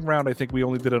 Second round, I think we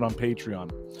only did it on Patreon,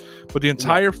 but the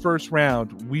entire first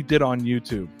round we did on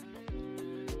YouTube.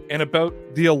 And about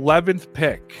the 11th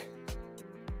pick,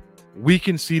 we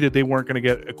conceded they weren't going to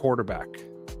get a quarterback.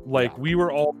 Like we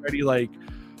were already like,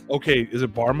 okay, is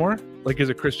it Barmore? Like, is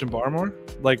it Christian Barmore?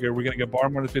 Like, are we going to get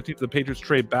Barmore in the 15th? The Patriots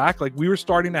trade back? Like, we were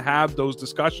starting to have those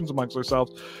discussions amongst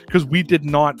ourselves because we did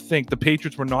not think the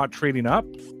Patriots were not trading up.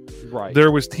 Right.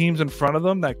 There was teams in front of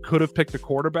them that could have picked a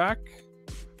quarterback.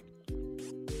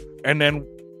 And then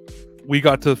we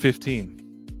got to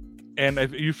 15. And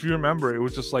if you remember, it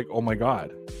was just like, oh my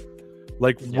God.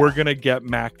 Like we're gonna get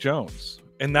Mac Jones,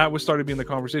 and that was started being the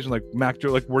conversation. Like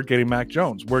we're getting Mac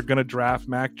Jones. We're gonna draft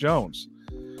Mac Jones,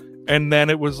 and then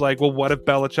it was like, well, what if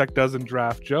Belichick doesn't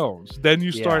draft Jones? Then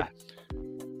you start.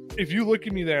 If you look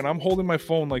at me there, and I'm holding my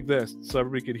phone like this, so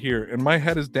everybody could hear, and my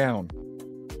head is down.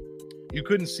 You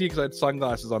couldn't see because I had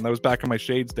sunglasses on. That was back in my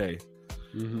shades day.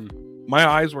 Mm-hmm. My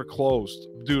eyes were closed,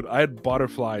 dude. I had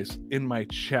butterflies in my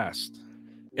chest,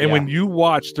 and when you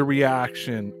watch the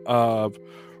reaction of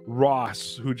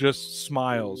Ross, who just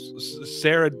smiles,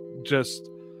 Sarah just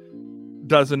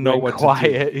doesn't know what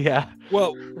quiet, to do. Yeah.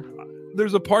 Well,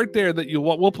 there's a part there that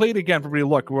we'll play it again for everybody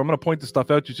to look. I'm going to point the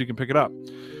stuff out to you so you can pick it up.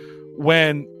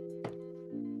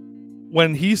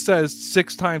 When he says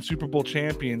 6-time Super Bowl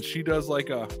champion, she does like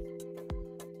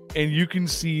and you can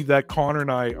see that Connor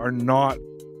and I are not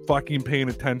fucking paying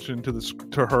attention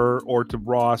to her or to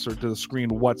Ross or to the screen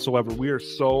whatsoever. We are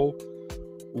so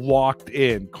locked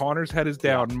in. Connor's head is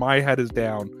down, my head is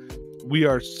down. We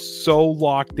are so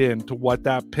locked in to what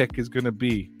that pick is going to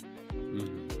be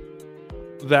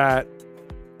that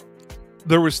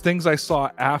there was things I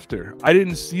saw after. I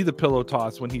didn't see the pillow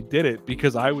toss when he did it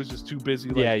because I was just too busy.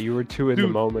 Like, you were too in the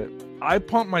moment. I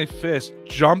pumped my fist,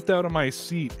 jumped out of my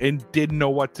seat, and didn't know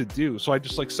what to do. So I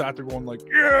just like sat there going like,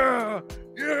 yeah.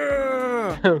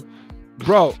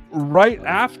 Bro, right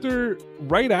after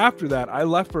that, I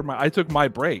left I took my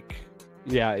break.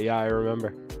 Yeah, I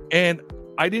remember. And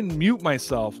I didn't mute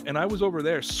myself, and I was over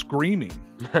there screaming,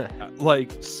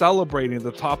 like celebrating at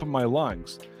the top of my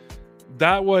lungs.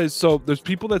 That was so. There's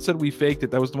people that said we faked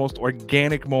it. That was the most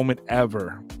organic moment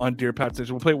ever on Dear Pat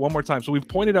Station. We'll play it one more time. So we've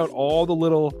pointed out all the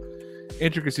little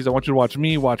intricacies. I want you to watch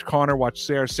me, watch Connor, watch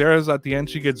Sarah. Sarah's at the end.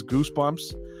 She gets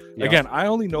goosebumps. Yeah. Again, I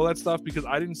only know that stuff because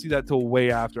I didn't see that till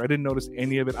way after. I didn't notice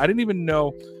any of it. I didn't even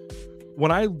know.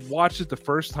 When I watched it the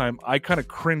first time, I kind of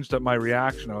cringed at my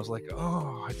reaction. I was like,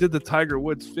 oh, I did the Tiger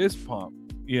Woods fist pump,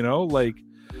 like.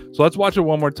 So let's watch it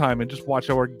one more time and just watch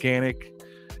how organic.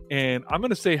 And I'm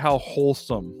going to say how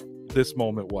wholesome this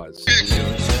moment was. In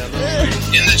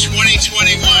the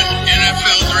 2021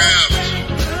 NFL Draft,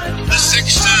 the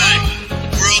 6-time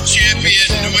world champion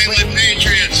New England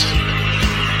Patriots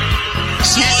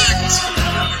select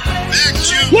Mac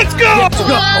Jones. Let's go!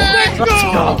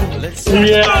 Let's go!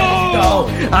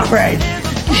 All right.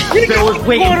 We Bill was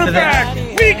waiting for that.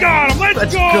 We got him!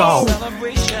 Let's go!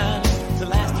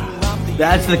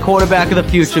 That's the quarterback of the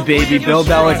future, baby. Bill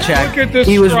Belichick.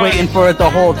 He was waiting for it the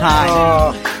whole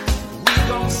time.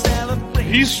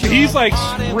 He's like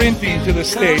sprinting to the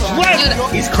stage.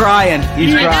 He's crying.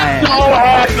 He's crying. So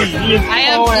happy. I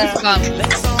have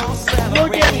goosebumps.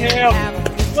 Look at him.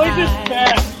 Look at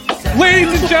that.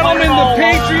 Ladies and gentlemen, the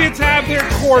Patriots have their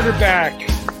quarterback.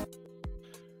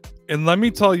 And let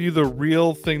me tell you the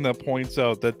real thing that points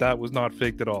out that was not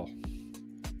faked at all.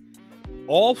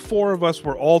 All four of us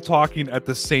were all talking at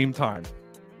the same time.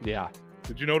 Yeah.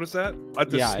 Did you notice that? At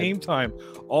the same time.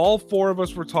 All four of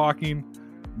us were talking.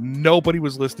 Nobody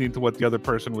was listening to what the other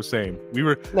person was saying. We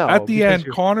were at the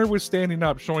end. Connor was standing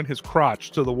up showing his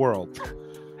crotch to the world.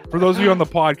 For those of you on the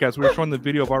podcast, we were showing the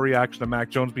video of our reaction to Mac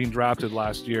Jones being drafted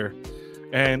last year.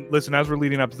 And listen, as we're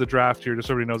leading up to the draft here, just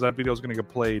so everybody knows, that video is going to get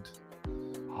played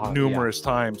numerous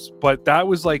times. But that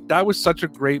was such a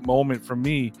great moment for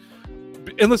me.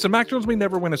 And listen, Mac Jones may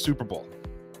never win a Super Bowl,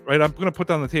 right? I'm going to put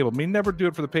that on the table. May never do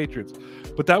it for the Patriots.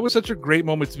 But that was such a great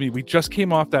moment to me. We just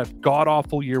came off that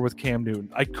god-awful year with Cam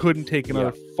Newton. I couldn't take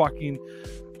another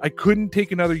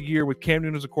year with Cam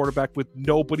Newton as a quarterback with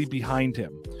nobody behind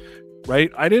him,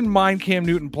 right? I didn't mind Cam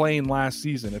Newton playing last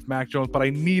season if Mac Jones, but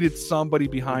I needed somebody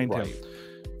behind him.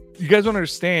 You guys don't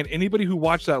understand. Anybody who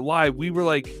watched that live, we were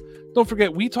like, don't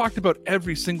forget, we talked about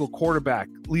every single quarterback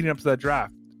leading up to that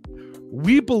draft.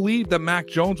 We believed that Mac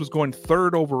Jones was going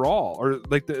third overall, or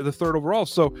like the third overall.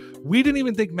 So we didn't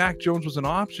even think Mac Jones was an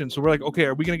option. So we're like, okay,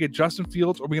 are we going to get Justin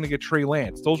Fields or are we going to get Trey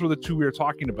Lance? Those were the two we were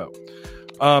talking about.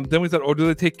 Then we thought, do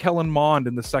they take Kellen Mond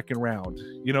in the second round?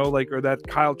 Or that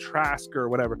Kyle Trask or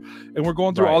whatever. And we're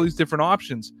going through all these different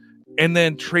options. And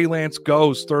then Trey Lance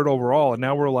goes third overall. And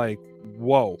now we're like,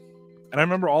 whoa. And I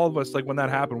remember all of us, like when that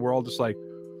happened, we're all just like,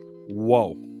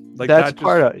 whoa. Like that's that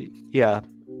part of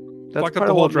That's fucked up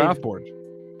the whole draft board.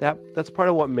 That's part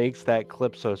of what makes that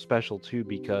clip so special too,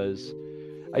 because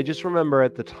I just remember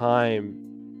at the time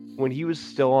when he was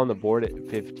still on the board at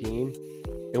 15,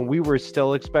 and we were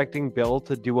still expecting Bill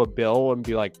to do a Bill and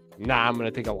be like, nah, I'm going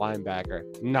to take a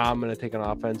linebacker. Nah, I'm going to take an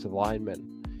offensive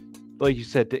lineman. Like you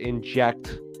said, to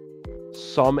inject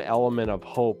some element of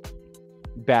hope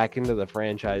back into the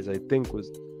franchise, I think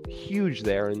was huge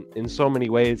there in so many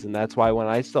ways. And that's why when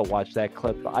I still watch that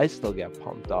clip, I still get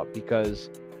pumped up because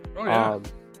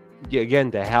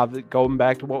again, to have it, going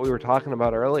back to what we were talking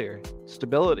about earlier,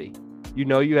 stability. You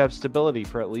know, you have stability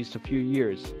for at least a few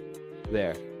years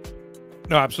there.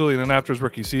 No, absolutely. And then after his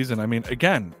rookie season, I mean,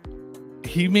 again,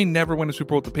 he may never win a Super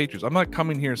Bowl with the Patriots. I'm not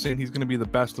coming here saying he's going to be the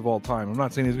best of all time. I'm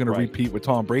not saying he's going to repeat what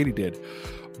Tom Brady did,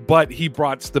 but he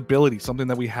brought stability, something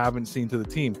that we haven't seen to the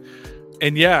team.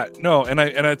 And and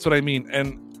that's what I mean.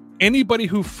 And anybody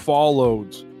who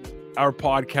followed our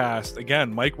podcast,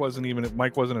 again, Mike wasn't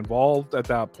involved at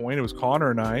that point. It was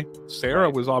Connor and I. Sarah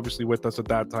was obviously with us at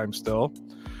that time still.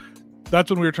 That's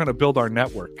when we were trying to build our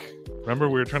network. Remember,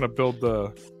 we were trying to build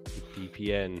the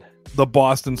VPN, the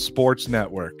Boston Sports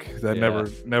Network that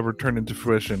never turned into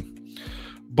fruition.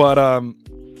 But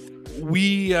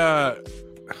we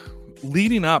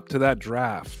leading up to that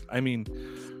draft, I mean,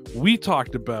 we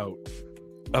talked about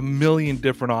a million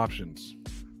different options.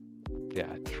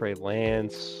 Yeah, Trey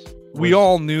Lance. We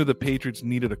all knew the Patriots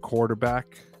needed a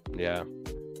quarterback. Yeah.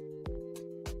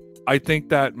 I think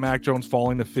that Mac Jones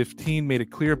falling to 15 made it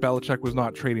clear Belichick was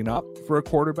not trading up for a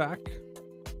quarterback.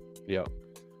 Yeah.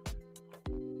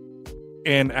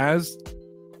 And as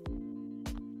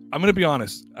I'm going to be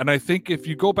honest, and I think if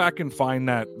you go back and find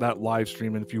that live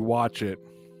stream and if you watch it,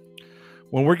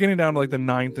 when we're getting down to like the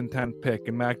 9th and 10th pick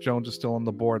and Mac Jones is still on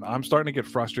the board, I'm starting to get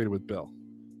frustrated with Bill.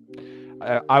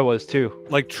 I was too.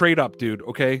 Like, trade up, dude.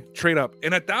 Okay, trade up.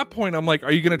 And at that point, I'm like,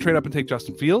 are you going to trade up and take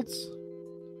Justin Fields?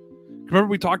 Remember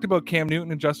we talked about Cam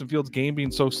Newton and Justin Fields' game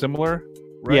being so similar?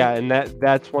 Right? Yeah, and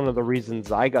that's one of the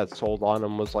reasons I got sold on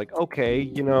him was like, okay,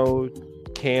 you know,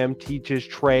 Cam teaches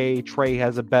Trey. Trey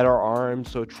has a better arm,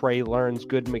 so Trey learns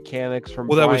good mechanics from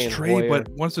Well, that Brian was Trey, Hoyer. But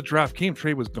once the draft came,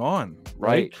 Trey was gone.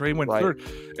 Right. Trey went third.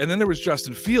 And then there was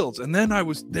Justin Fields. And then I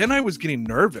was getting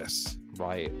nervous.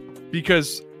 Right.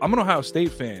 Because I'm an Ohio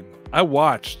State fan. I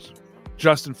watched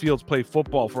Justin Fields play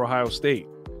football for Ohio State.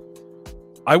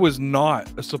 I was not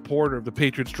a supporter of the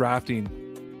Patriots drafting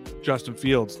Justin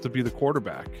Fields to be the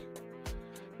quarterback.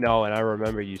 No, and I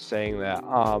remember you saying that.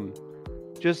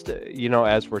 Just, you know,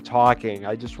 as we're talking,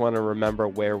 I just want to remember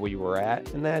where we were at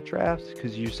in that draft,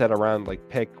 because you said around like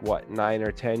pick, 9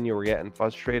 or 10, you were getting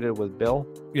frustrated with Bill?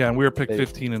 Yeah, and we were picked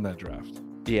 15 in that draft.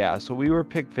 Yeah, so we were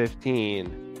picked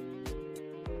 15.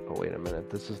 Oh, wait a minute.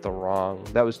 This is the wrong.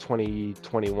 That was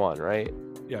 2021, right?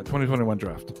 Yeah, 2021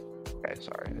 draft. Okay,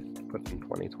 sorry. I put in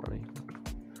 2020.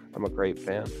 I'm a great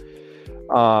fan.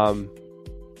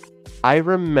 I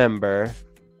remember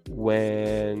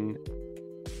when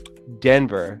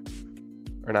Denver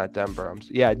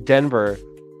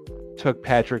took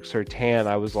Patrick Surtain.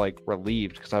 I was like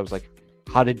relieved because I was like,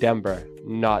 how did Denver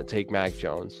not take Mac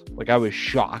Jones? Like, I was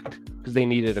shocked because they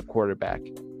needed a quarterback.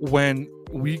 When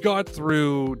we got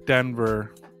through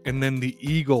Denver and then the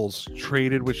Eagles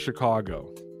traded with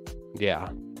Chicago. Yeah.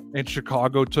 And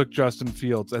Chicago took Justin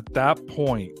Fields. At that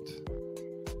point,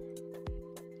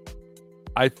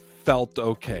 I felt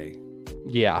okay.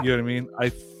 Yeah. You know what I mean? I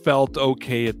felt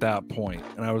okay at that point.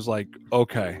 And I was like,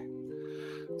 okay.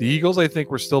 The Eagles, I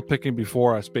think, were still picking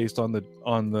before us based on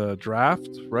the draft,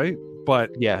 right?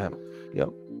 But yeah. Yep.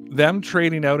 Them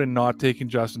trading out and not taking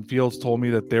Justin Fields told me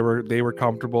that they were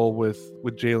comfortable with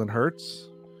Jalen Hurts.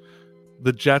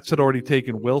 The Jets had already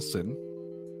taken Wilson.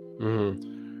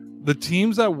 Mm-hmm. The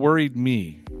teams that worried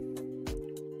me,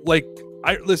 like,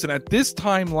 at this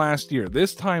time last year,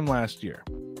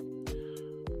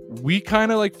 we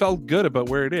kind of like felt good about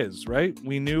where it is, right?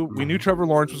 We knew Trevor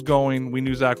Lawrence was going. We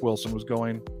knew Zach Wilson was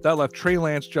going. That left Trey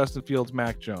Lance, Justin Fields,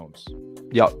 Mac Jones.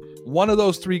 Yep. One of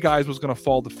those three guys was going to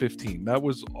fall to 15. That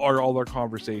was all our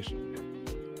conversation.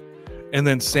 And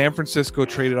then San Francisco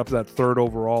traded up to that 3rd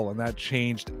overall, and that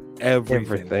changed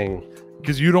everything.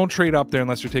 Because you don't trade up there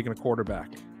unless you're taking a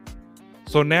quarterback.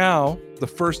 So now the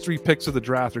first 3 picks of the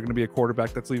draft are going to be a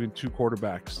quarterback. That's leaving 2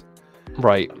 quarterbacks.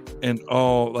 Right. And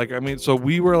so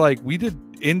we did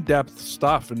in-depth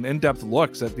stuff and in-depth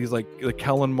looks at these, like the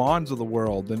Kellen Monds of the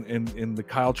world and the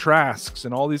Kyle Trasks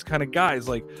and all these kind of guys.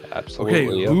 Like,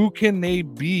 absolutely. Okay, who can they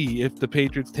be if the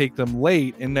Patriots take them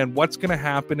late? And then what's going to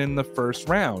happen in the first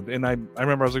round? And I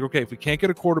remember I was like, okay, if we can't get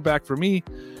a quarterback for me,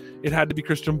 it had to be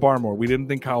Christian Barmore. We didn't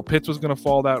think Kyle Pitts was going to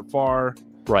fall that far.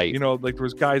 Right. You know, like there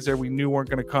was guys there we knew weren't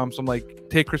going to come. So I'm like,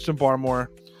 take Christian Barmore.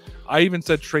 I even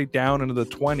said trade down into the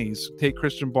 20s, take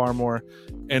Christian Barmore,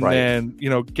 and then, you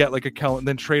know, get like a Kellen,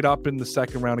 then trade up in the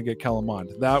second round and get Kellen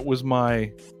Mond. That was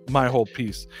my whole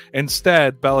piece.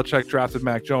 Instead, Belichick drafted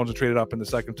Mac Jones and traded up in the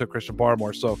second, took Christian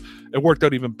Barmore. So it worked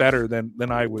out even better than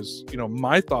I was, you know,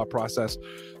 my thought process.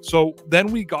 So then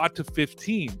we got to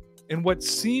 15, and what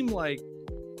seemed like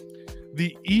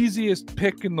the easiest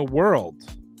pick in the world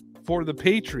for the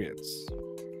Patriots,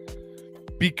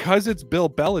 because it's Bill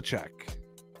Belichick.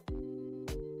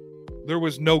 There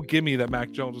was no gimme that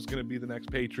Mac Jones was going to be the next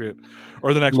Patriot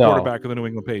or the next No. quarterback of the New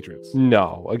England Patriots.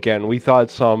 No, again, we thought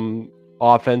some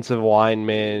offensive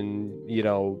lineman,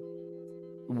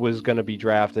 was going to be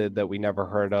drafted that we never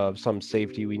heard of. Some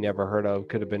safety we never heard of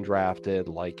could have been drafted.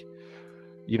 Like,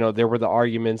 there were the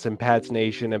arguments in Pat's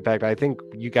Nation. In fact, I think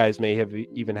you guys may have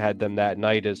even had them that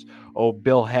night as,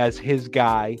 Bill has his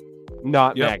guy,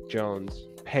 not Mac Jones,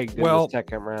 pegged in the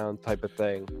second round type of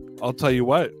thing. I'll tell you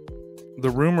what. The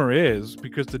rumor is,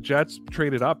 because the Jets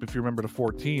traded up, if you remember, to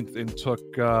 14th and took,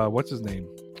 what's his name?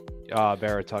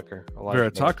 Vera Tucker.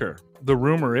 Vera Tucker. The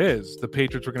rumor is the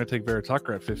Patriots were going to take Vera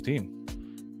Tucker at 15.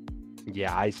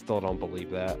 Yeah, I still don't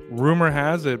believe that. Rumor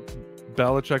has it,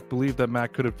 Belichick believed that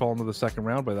Mac could have fallen to the second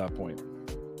round by that point.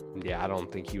 Yeah, I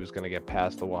don't think he was going to get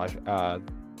past the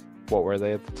what were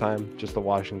they at the time? Just the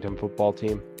Washington football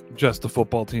team? Just the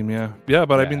football team, yeah. Yeah,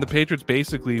 but I mean, the Patriots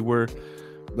basically were,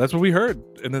 that's what we heard.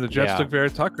 And then the Jets took Vera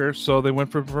Tucker, so they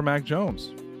went for Mac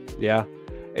Jones. Yeah.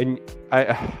 And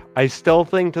I still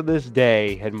think to this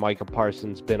day, had Micah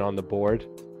Parsons been on the board,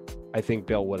 I think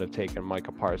Bill would have taken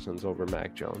Micah Parsons over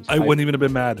Mac Jones. I wouldn't even have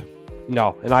been mad.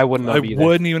 No, and I wouldn't have either.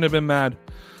 Wouldn't even have been mad.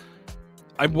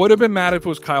 I would have been mad if it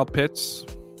was Kyle Pitts,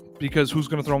 because who's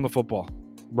going to throw him the football?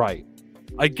 Right.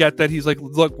 I get that he's like,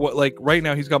 look, what, like right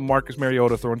now he's got Marcus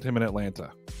Mariota throwing to him in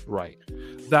Atlanta. Right.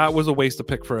 That was a waste of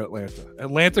pick for Atlanta.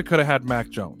 Atlanta could have had Mac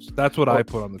Jones. That's what I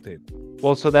put on the table.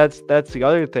 Well, so that's the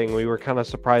other thing. We were kind of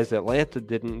surprised Atlanta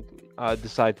didn't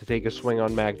decide to take a swing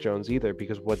on Mac Jones either,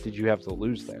 because what did you have to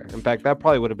lose there? In fact, that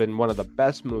probably would have been one of the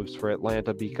best moves for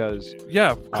Atlanta, because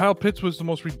Kyle Pitts was the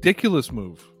most ridiculous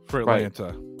move for Atlanta.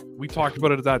 Right. We talked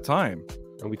about it at that time,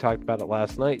 and we talked about it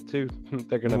last night too.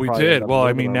 They're gonna. We did. Well,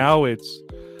 I mean, now it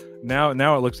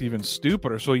looks even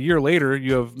stupider. So a year later,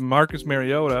 you have Marcus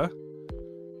Mariota.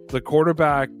 The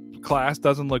quarterback class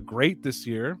doesn't look great this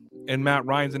year, and Matt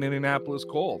Ryan's an Indianapolis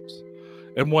Colts.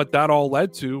 And what that all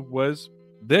led to was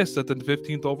this at the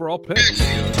 15th overall pick. In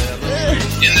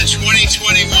the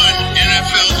 2021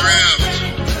 NFL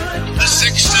Draft, the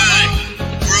six-time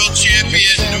world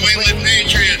champion New England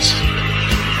Patriots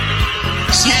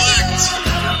select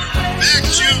Mac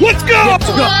Jones. Let's go!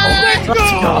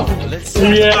 Let's go!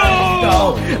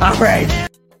 All right.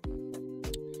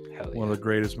 One of the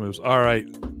greatest moves. All right.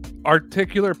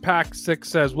 Articular Pack 6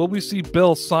 says, will we see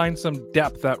Bill sign some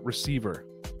depth at receiver?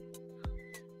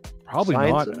 Probably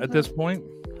not at this point.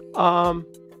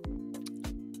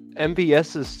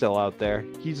 MVS is still out there.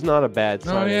 He's not a bad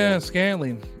sign. Oh, yeah,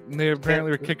 Scantling. They apparently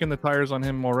were kicking the tires on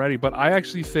him already. But I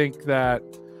actually think that,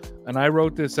 and I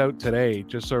wrote this out today,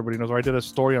 just so everybody knows, or I did a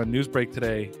story on Newsbreak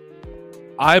today.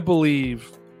 I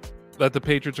believe that the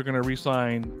Patriots are going to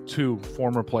re-sign 2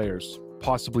 former players,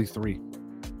 possibly 3.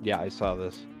 Yeah, I saw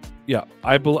this. Yeah,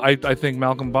 I think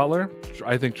Malcolm Butler,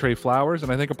 I think Trey Flowers,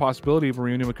 and I think a possibility of a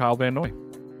reunion with Kyle Van Noy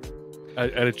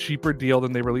at a cheaper deal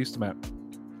than they released him at.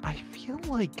 I feel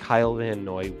like Kyle Van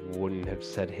Noy wouldn't have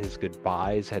said his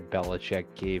goodbyes had Belichick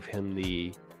gave him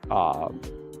the,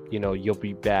 you'll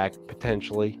be back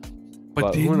potentially.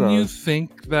 But don't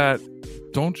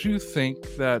you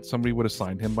think that somebody would have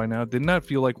signed him by now? Didn't that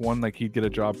feel like he'd get a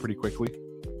job pretty quickly?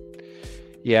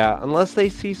 Yeah, unless they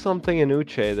see something in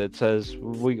Uche that says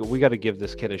we got to give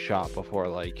this kid a shot before,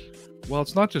 like. Well,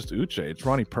 it's not just Uche; it's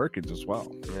Ronnie Perkins as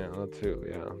well. Yeah, that too.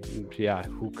 Yeah.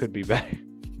 Who could be back?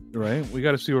 Right. We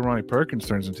got to see what Ronnie Perkins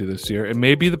turns into this year, and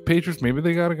maybe the Patriots, maybe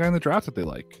they got a guy in the draft that they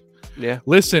like. Yeah.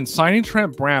 Listen, signing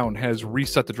Trent Brown has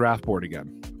reset the draft board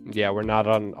again. Yeah, we're not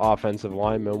on offensive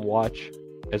lineman watch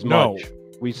as much.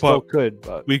 We still could,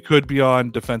 but we could be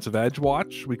on defensive edge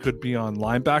watch. We could be on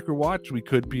linebacker watch. We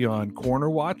could be on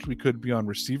corner watch. We could be on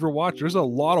receiver watch. There's a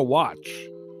lot of watch.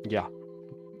 Yeah.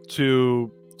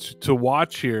 To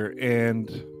watch here,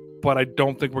 but I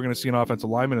don't think we're going to see an offensive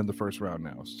lineman in the first round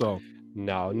now. So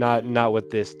no, not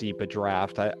with this deep a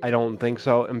draft. I don't think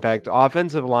so. In fact,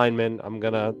 offensive lineman, I'm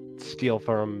gonna steal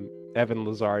from Evan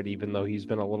Lazard, even though he's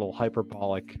been a little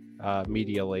hyperbolic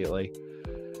media lately.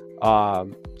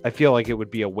 I feel like it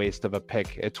would be a waste of a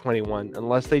pick at 21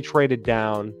 unless they traded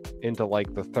down into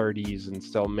like the 30s and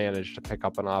still managed to pick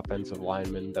up an offensive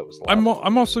lineman that was left.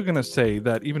 I'm also going to say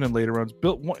that even in later rounds,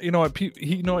 Bill,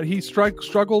 he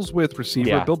struggles with receiver.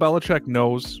 Yeah. Bill Belichick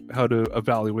knows how to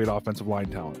evaluate offensive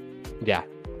line talent. Yeah.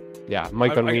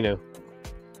 Mike Onwenu,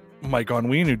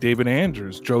 David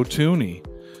Andrews, Joe Tooney,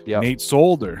 Nate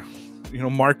Solder,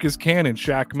 Marcus Cannon,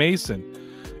 Shaq Mason.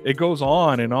 It goes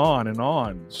on and on and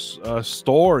on.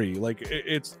 Story, like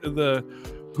it's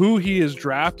who he has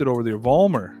drafted over there.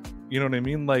 Vollmer, you know what I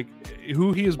mean? Like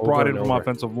who he has brought in from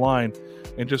offensive line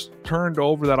and just turned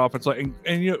over that offensive line.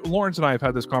 And Lawrence and I have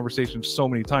had this conversation so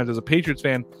many times as a Patriots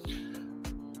fan.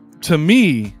 to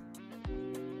me,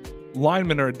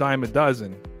 linemen are a dime a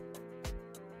dozen.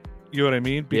 You know what I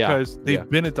mean? Because they've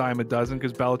been a dime a dozen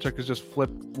because Belichick has just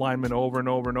flipped linemen over and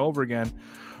over and over again.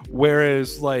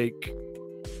 Whereas, like,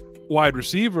 wide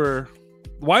receiver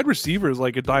is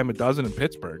like a dime a dozen in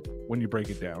Pittsburgh when you break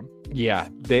it down. Yeah,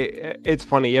 it's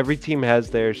funny. Every team has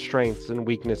their strengths and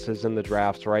weaknesses in the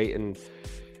drafts, right? And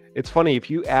it's funny if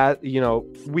you add,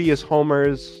 we as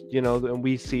homers, and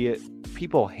we see it,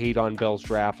 people hate on Bill's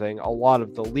drafting. A lot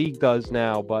of the league does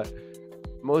now, but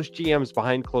most GMs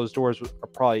behind closed doors are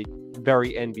probably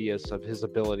very envious of his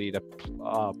ability to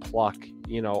pluck,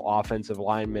 offensive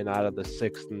linemen out of the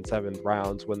 6th and 7th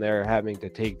rounds when they're having to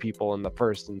take people in the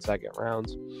 1st and 2nd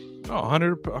rounds. Oh,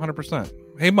 100%.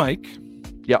 Hey, Mike.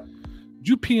 Yep. Did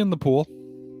you pee in the pool?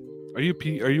 Are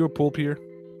you a pool peer?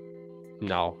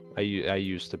 No, I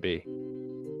used to be.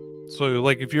 So,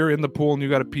 like, if you're in the pool and you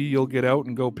got to pee, you'll get out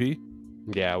and go pee?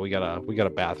 Yeah, we got a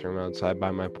bathroom outside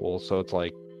by my pool, so it's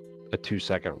like a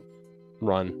 2-second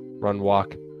run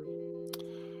walk.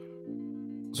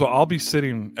 So I'll be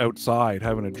sitting outside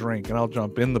having a drink and I'll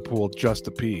jump in the pool just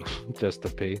to pee. Just to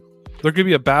pee. There could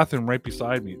be a bathroom right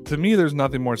beside me. To me, there's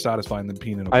nothing more satisfying than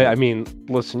peeing in a pool. I mean,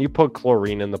 listen, you put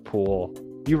chlorine in the pool,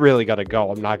 you really got to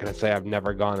go. I'm not going to say I've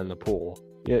never gone in the pool.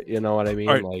 You know what I mean?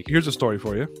 All right, like, here's a story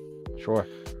for you. Sure.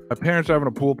 My parents are having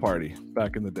a pool party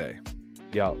back in the day.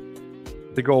 Yeah.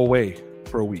 They go away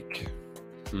for a week.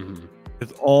 Mm-hmm.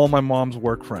 It's all my mom's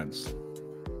work friends.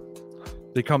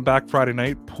 They come back Friday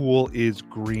night. Pool is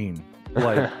green.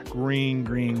 Like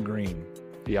green.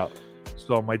 Yeah.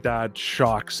 So my dad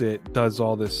shocks it, does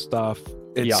all this stuff.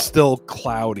 It's still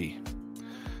cloudy.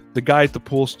 The guy at the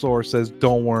pool store says,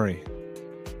 don't worry.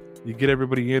 You get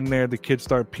everybody in there. The kids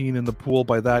start peeing in the pool.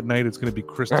 By that night, it's going to be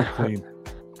crystal clean.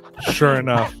 Sure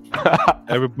enough,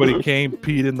 everybody came,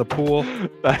 peed in the pool.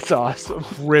 That's awesome.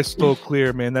 Crystal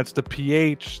clear, man. That's the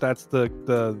pH. That's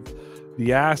the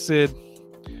acid.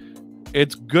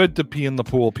 It's good to pee in the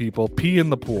pool, people. Pee in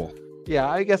the pool. Yeah,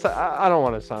 I guess I don't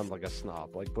want to sound like a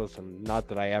snob. Like, listen, not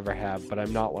that I ever have, but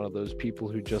I'm not one of those people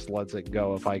who just lets it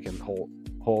go if I can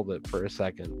hold it for a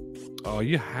second. Oh,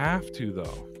 you have to,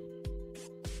 though.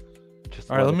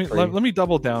 Just all right, let me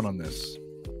double down on this.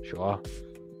 Sure.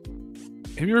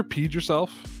 Have you ever peed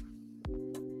yourself?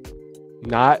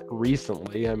 Not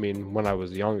recently. I mean, when I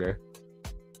was younger.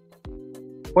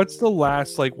 What's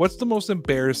the most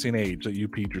embarrassing age that you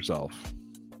peed yourself?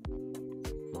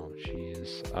 Oh,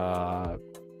 jeez.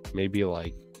 Maybe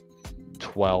like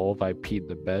 12. I peed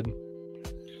the bed.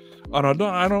 Oh no,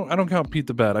 I don't count peed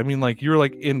the bed. I mean, like, you're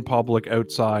like in public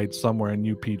outside somewhere and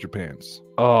you peed your pants.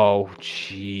 Oh,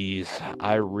 jeez.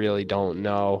 I really don't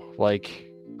know.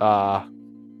 Like, I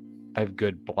have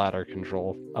good bladder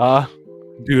control.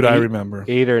 Dude, I remember.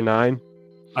 8 or 9.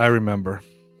 I remember.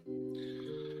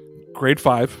 Grade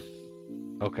 5.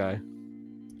 Okay.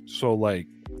 So like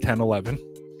 10, 11.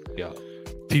 Yeah.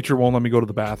 Teacher won't let me go to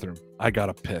the bathroom. I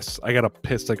gotta piss. I gotta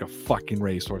piss like a fucking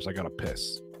racehorse. I gotta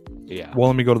piss. Yeah. Won't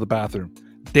let me go to the bathroom.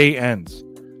 Day ends.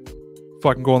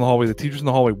 Fucking go in the hallway. The teachers in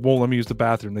the hallway won't let me use the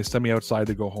bathroom. They send me outside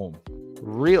to go home.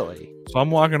 Really? So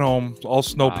I'm walking home, all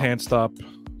snow pantsed up.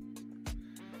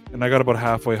 And I got about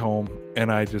halfway home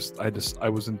and I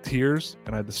was in tears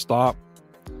and I had to stop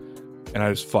and I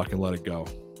just fucking let it go.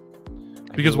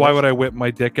 Because why would I whip my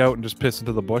dick out and just piss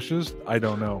into the bushes? I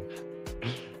don't know.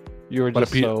 You were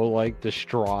just so like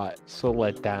distraught, so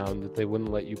let down that they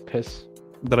wouldn't let you piss.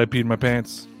 That I peed my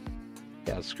pants.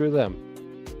 Yeah, screw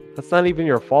them. That's not even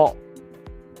your fault.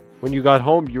 When you got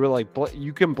home, you were like,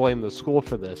 you can blame the school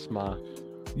for this, Ma.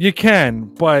 You can,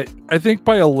 but I think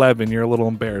by 11, you're a little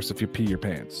embarrassed if you pee your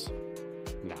pants.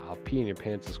 Nah, peeing your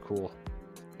pants is cool.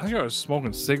 I think I was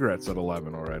smoking cigarettes at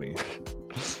 11 already.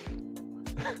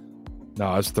 No,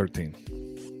 I was 13.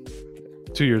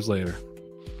 2 years later.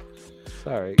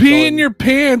 Sorry. Peeing your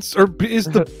pants is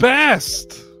the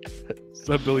best. Is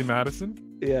that Billy Madison?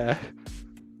 Yeah.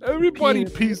 Everybody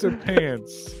pees their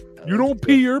pants. You don't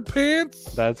pee your pants?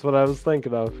 That's what I was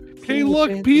thinking of. Hey,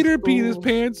 look, Peter peed his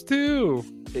pants too.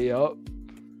 Yep.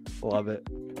 Love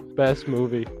it. Best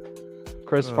movie.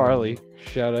 Chris Farley.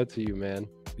 Shout out to you, man.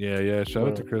 Yeah. Shout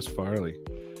out to Chris Farley.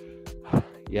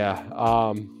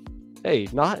 Yeah. Hey,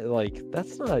 not like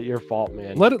that's not your fault,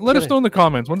 man. Let us know in the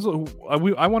comments. I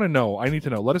want to know. I need to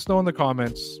know. Let us know in the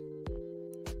comments.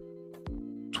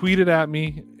 Tweet it at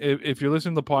me. If you're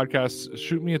listening to the podcast,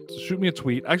 shoot me a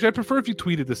tweet. Actually, I prefer if you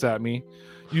tweeted this at me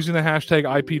using the hashtag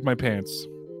I peed my pants.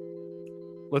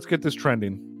 Let's get this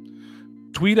trending.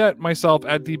 Tweet at myself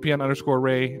at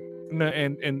DPN_Ray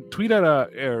and tweet at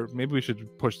or maybe we should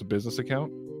push the business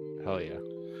account. Hell yeah.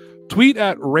 Tweet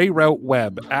at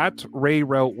RayRouteWeb, at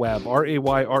RayRouteWeb,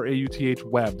 RayRauth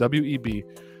Web, WEB,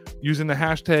 using the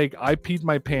hashtag I peed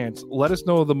my pants. Let us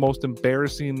know the most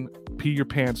embarrassing pee your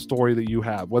pants story that you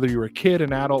have, whether you're a kid,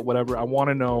 an adult, whatever. I want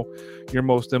to know your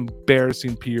most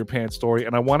embarrassing pee your pants story,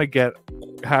 and I want to get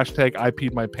hashtag I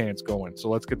peed my pants going. So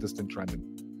let's get this thing trending.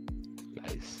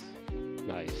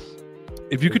 Nice.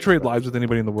 If you could trade lives with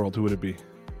anybody in the world, who would it be?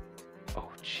 Oh,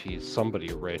 geez,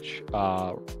 somebody rich,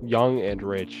 young and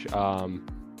rich.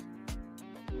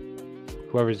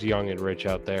 Whoever's young and rich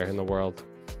out there in the world.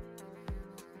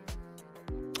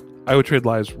 I would trade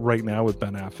lives right now with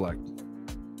Ben Affleck.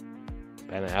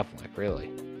 Ben Affleck,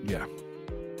 really? Yeah.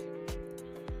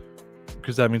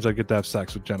 Because that means I get to have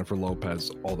sex with Jennifer Lopez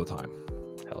all the time.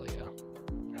 Hell yeah.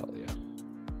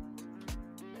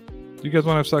 Do you guys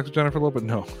want to have sex with Jennifer Lopez?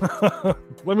 No.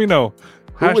 Let me know.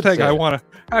 Who would say I want to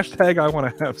have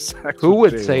sex. Who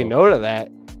would J-Lo. say no to that?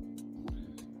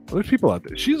 Well, there's people out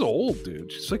there. She's old,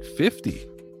 dude. She's like 50.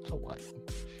 So what?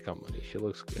 She's got money. She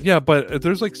looks good. Yeah, but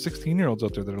there's like 16-year-olds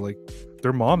out there that are like,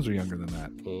 their moms are younger than that.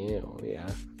 Ew, yeah.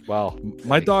 Well,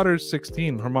 my daughter's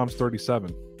 16. Her mom's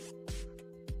 37.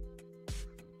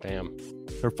 Damn.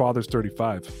 Her father's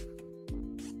 35.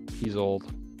 He's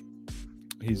old.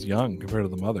 He's young compared to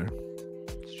the mother.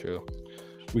 It's true.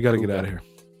 We got to get out of here.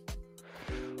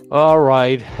 All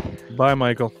right. Bye,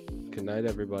 Michael. Good night,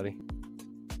 everybody.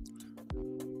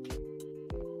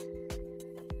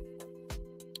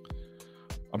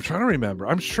 I'm trying to remember.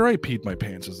 I'm sure I peed my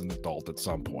pants as an adult at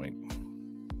some point.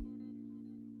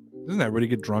 Doesn't everybody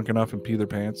get drunk enough and pee their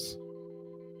pants?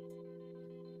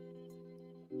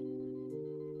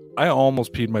 I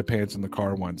almost peed my pants in the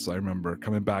car once. I remember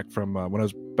coming back from when I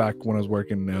was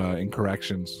working in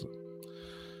corrections,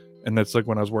 and that's like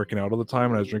when I was working out all the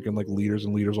time, and I was drinking like liters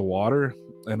and liters of water,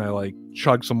 and I like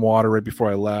chugged some water right before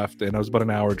I left, and I was about an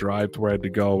hour drive to where I had to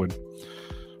go, and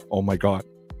oh my god.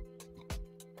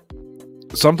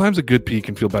 Sometimes a good pee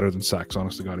can feel better than sex,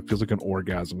 honest to God. It feels like an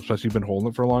orgasm, especially if you've been holding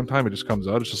it for a long time. It just comes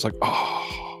out. It's just like,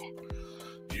 oh,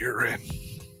 urine.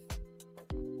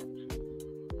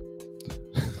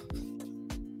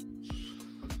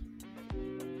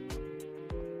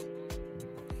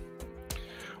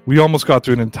 We almost got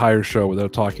through an entire show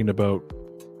without talking about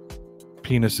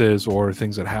penises or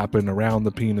things that happen around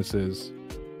the penises.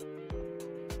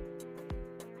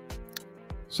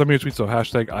 Send me your tweets, though.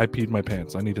 Hashtag I peed my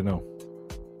pants. I need to know.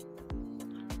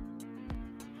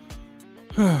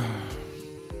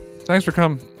 Thanks for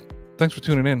coming. Thanks for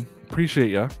tuning in.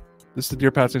 Appreciate ya. This is the Dear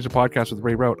Pat Nation podcast with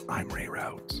Ray Route. I'm Ray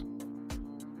Route.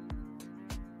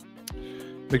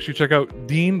 Make sure you check out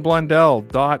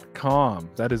DeanBlundell.com.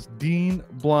 That is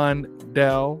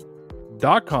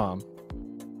DeanBlundell.com.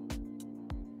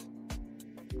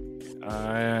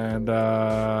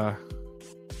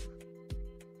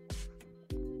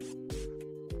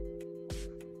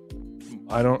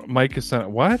 And Mike is sent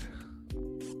what?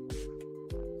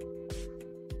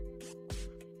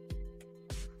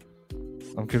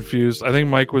 I'm confused. I think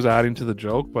Mike was adding to the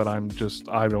joke, but I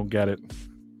don't get it.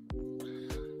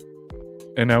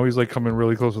 And now he's like coming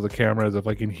really close to the camera as if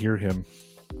I can hear him.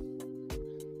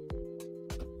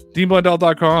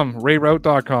 DeanBlundell.com,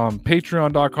 RayRoute.com,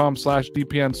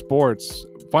 Patreon.com/DPN Sports.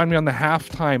 Find me on the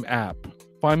Halftime app.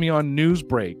 Find me on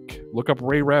Newsbreak. Look up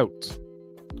Ray Route.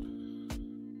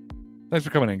 Thanks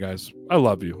for coming in, guys. I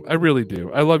love you. I really do.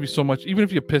 I love you so much. Even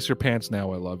if you piss your pants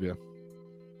now, I love you.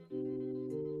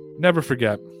 Never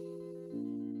forget.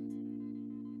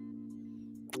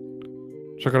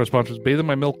 Check out our sponsors,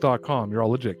 bathingmymilk.com. You're all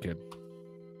legit, kid.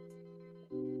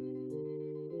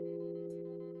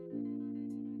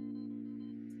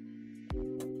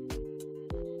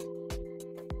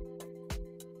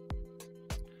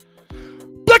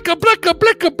 Blicka, blicka,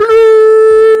 blicka,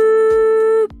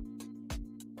 blue.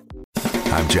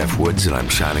 I'm Jeff Woods, and I'm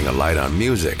shining a light on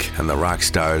music and the rock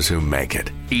stars who make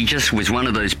it. He just was one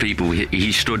of those people,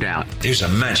 he stood out. He was a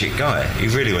magic guy. He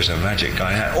really was a magic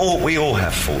guy. We all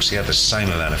have faults. He had the same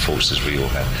amount of faults as we all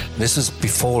had. This was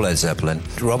before Led Zeppelin.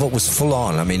 Robert was full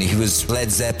on. I mean, he was Led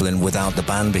Zeppelin without the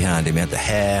band behind him. He had the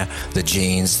hair, the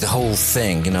jeans, the whole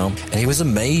thing, you know. And he was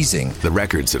amazing. The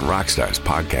Records and Rockstars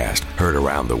podcast, heard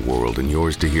around the world and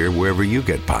yours to hear wherever you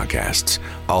get podcasts.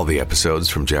 All the episodes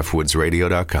from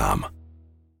JeffWoodsRadio.com.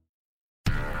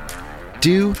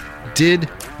 Do, Did,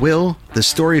 Will, the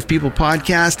Story of People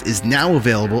podcast is now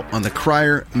available on the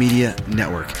Crier Media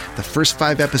Network. The first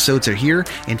 5 episodes are here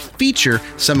and feature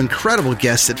some incredible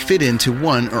guests that fit into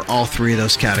one or all 3 of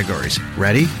those categories.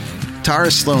 Ready? Tara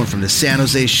Sloan from the San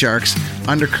Jose Sharks,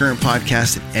 Undercurrent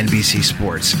podcast at NBC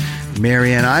Sports.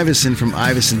 Marianne Iveson from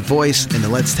Iveson Voice and the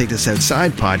Let's Take This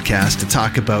Outside podcast to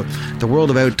talk about the world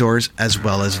of outdoors as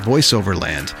well as voiceover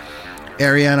land.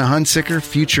 Ariana Hunsicker,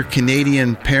 future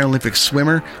Canadian Paralympic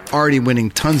swimmer, already winning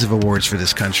tons of awards for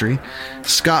this country.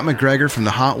 Scott McGregor from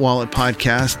the Hot Wallet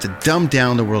podcast to dumb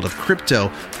down the world of crypto,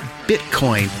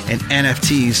 Bitcoin, and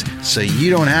NFTs so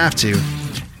you don't have to.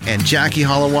 And Jackie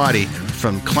Holowati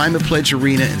from Climate Pledge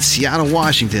Arena in Seattle,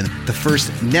 Washington, the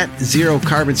first net zero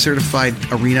carbon certified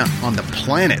arena on the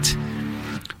planet.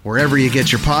 Wherever you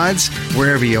get your pods,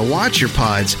 wherever you watch your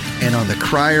pods, and on the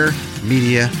Crier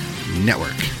Media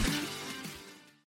Network.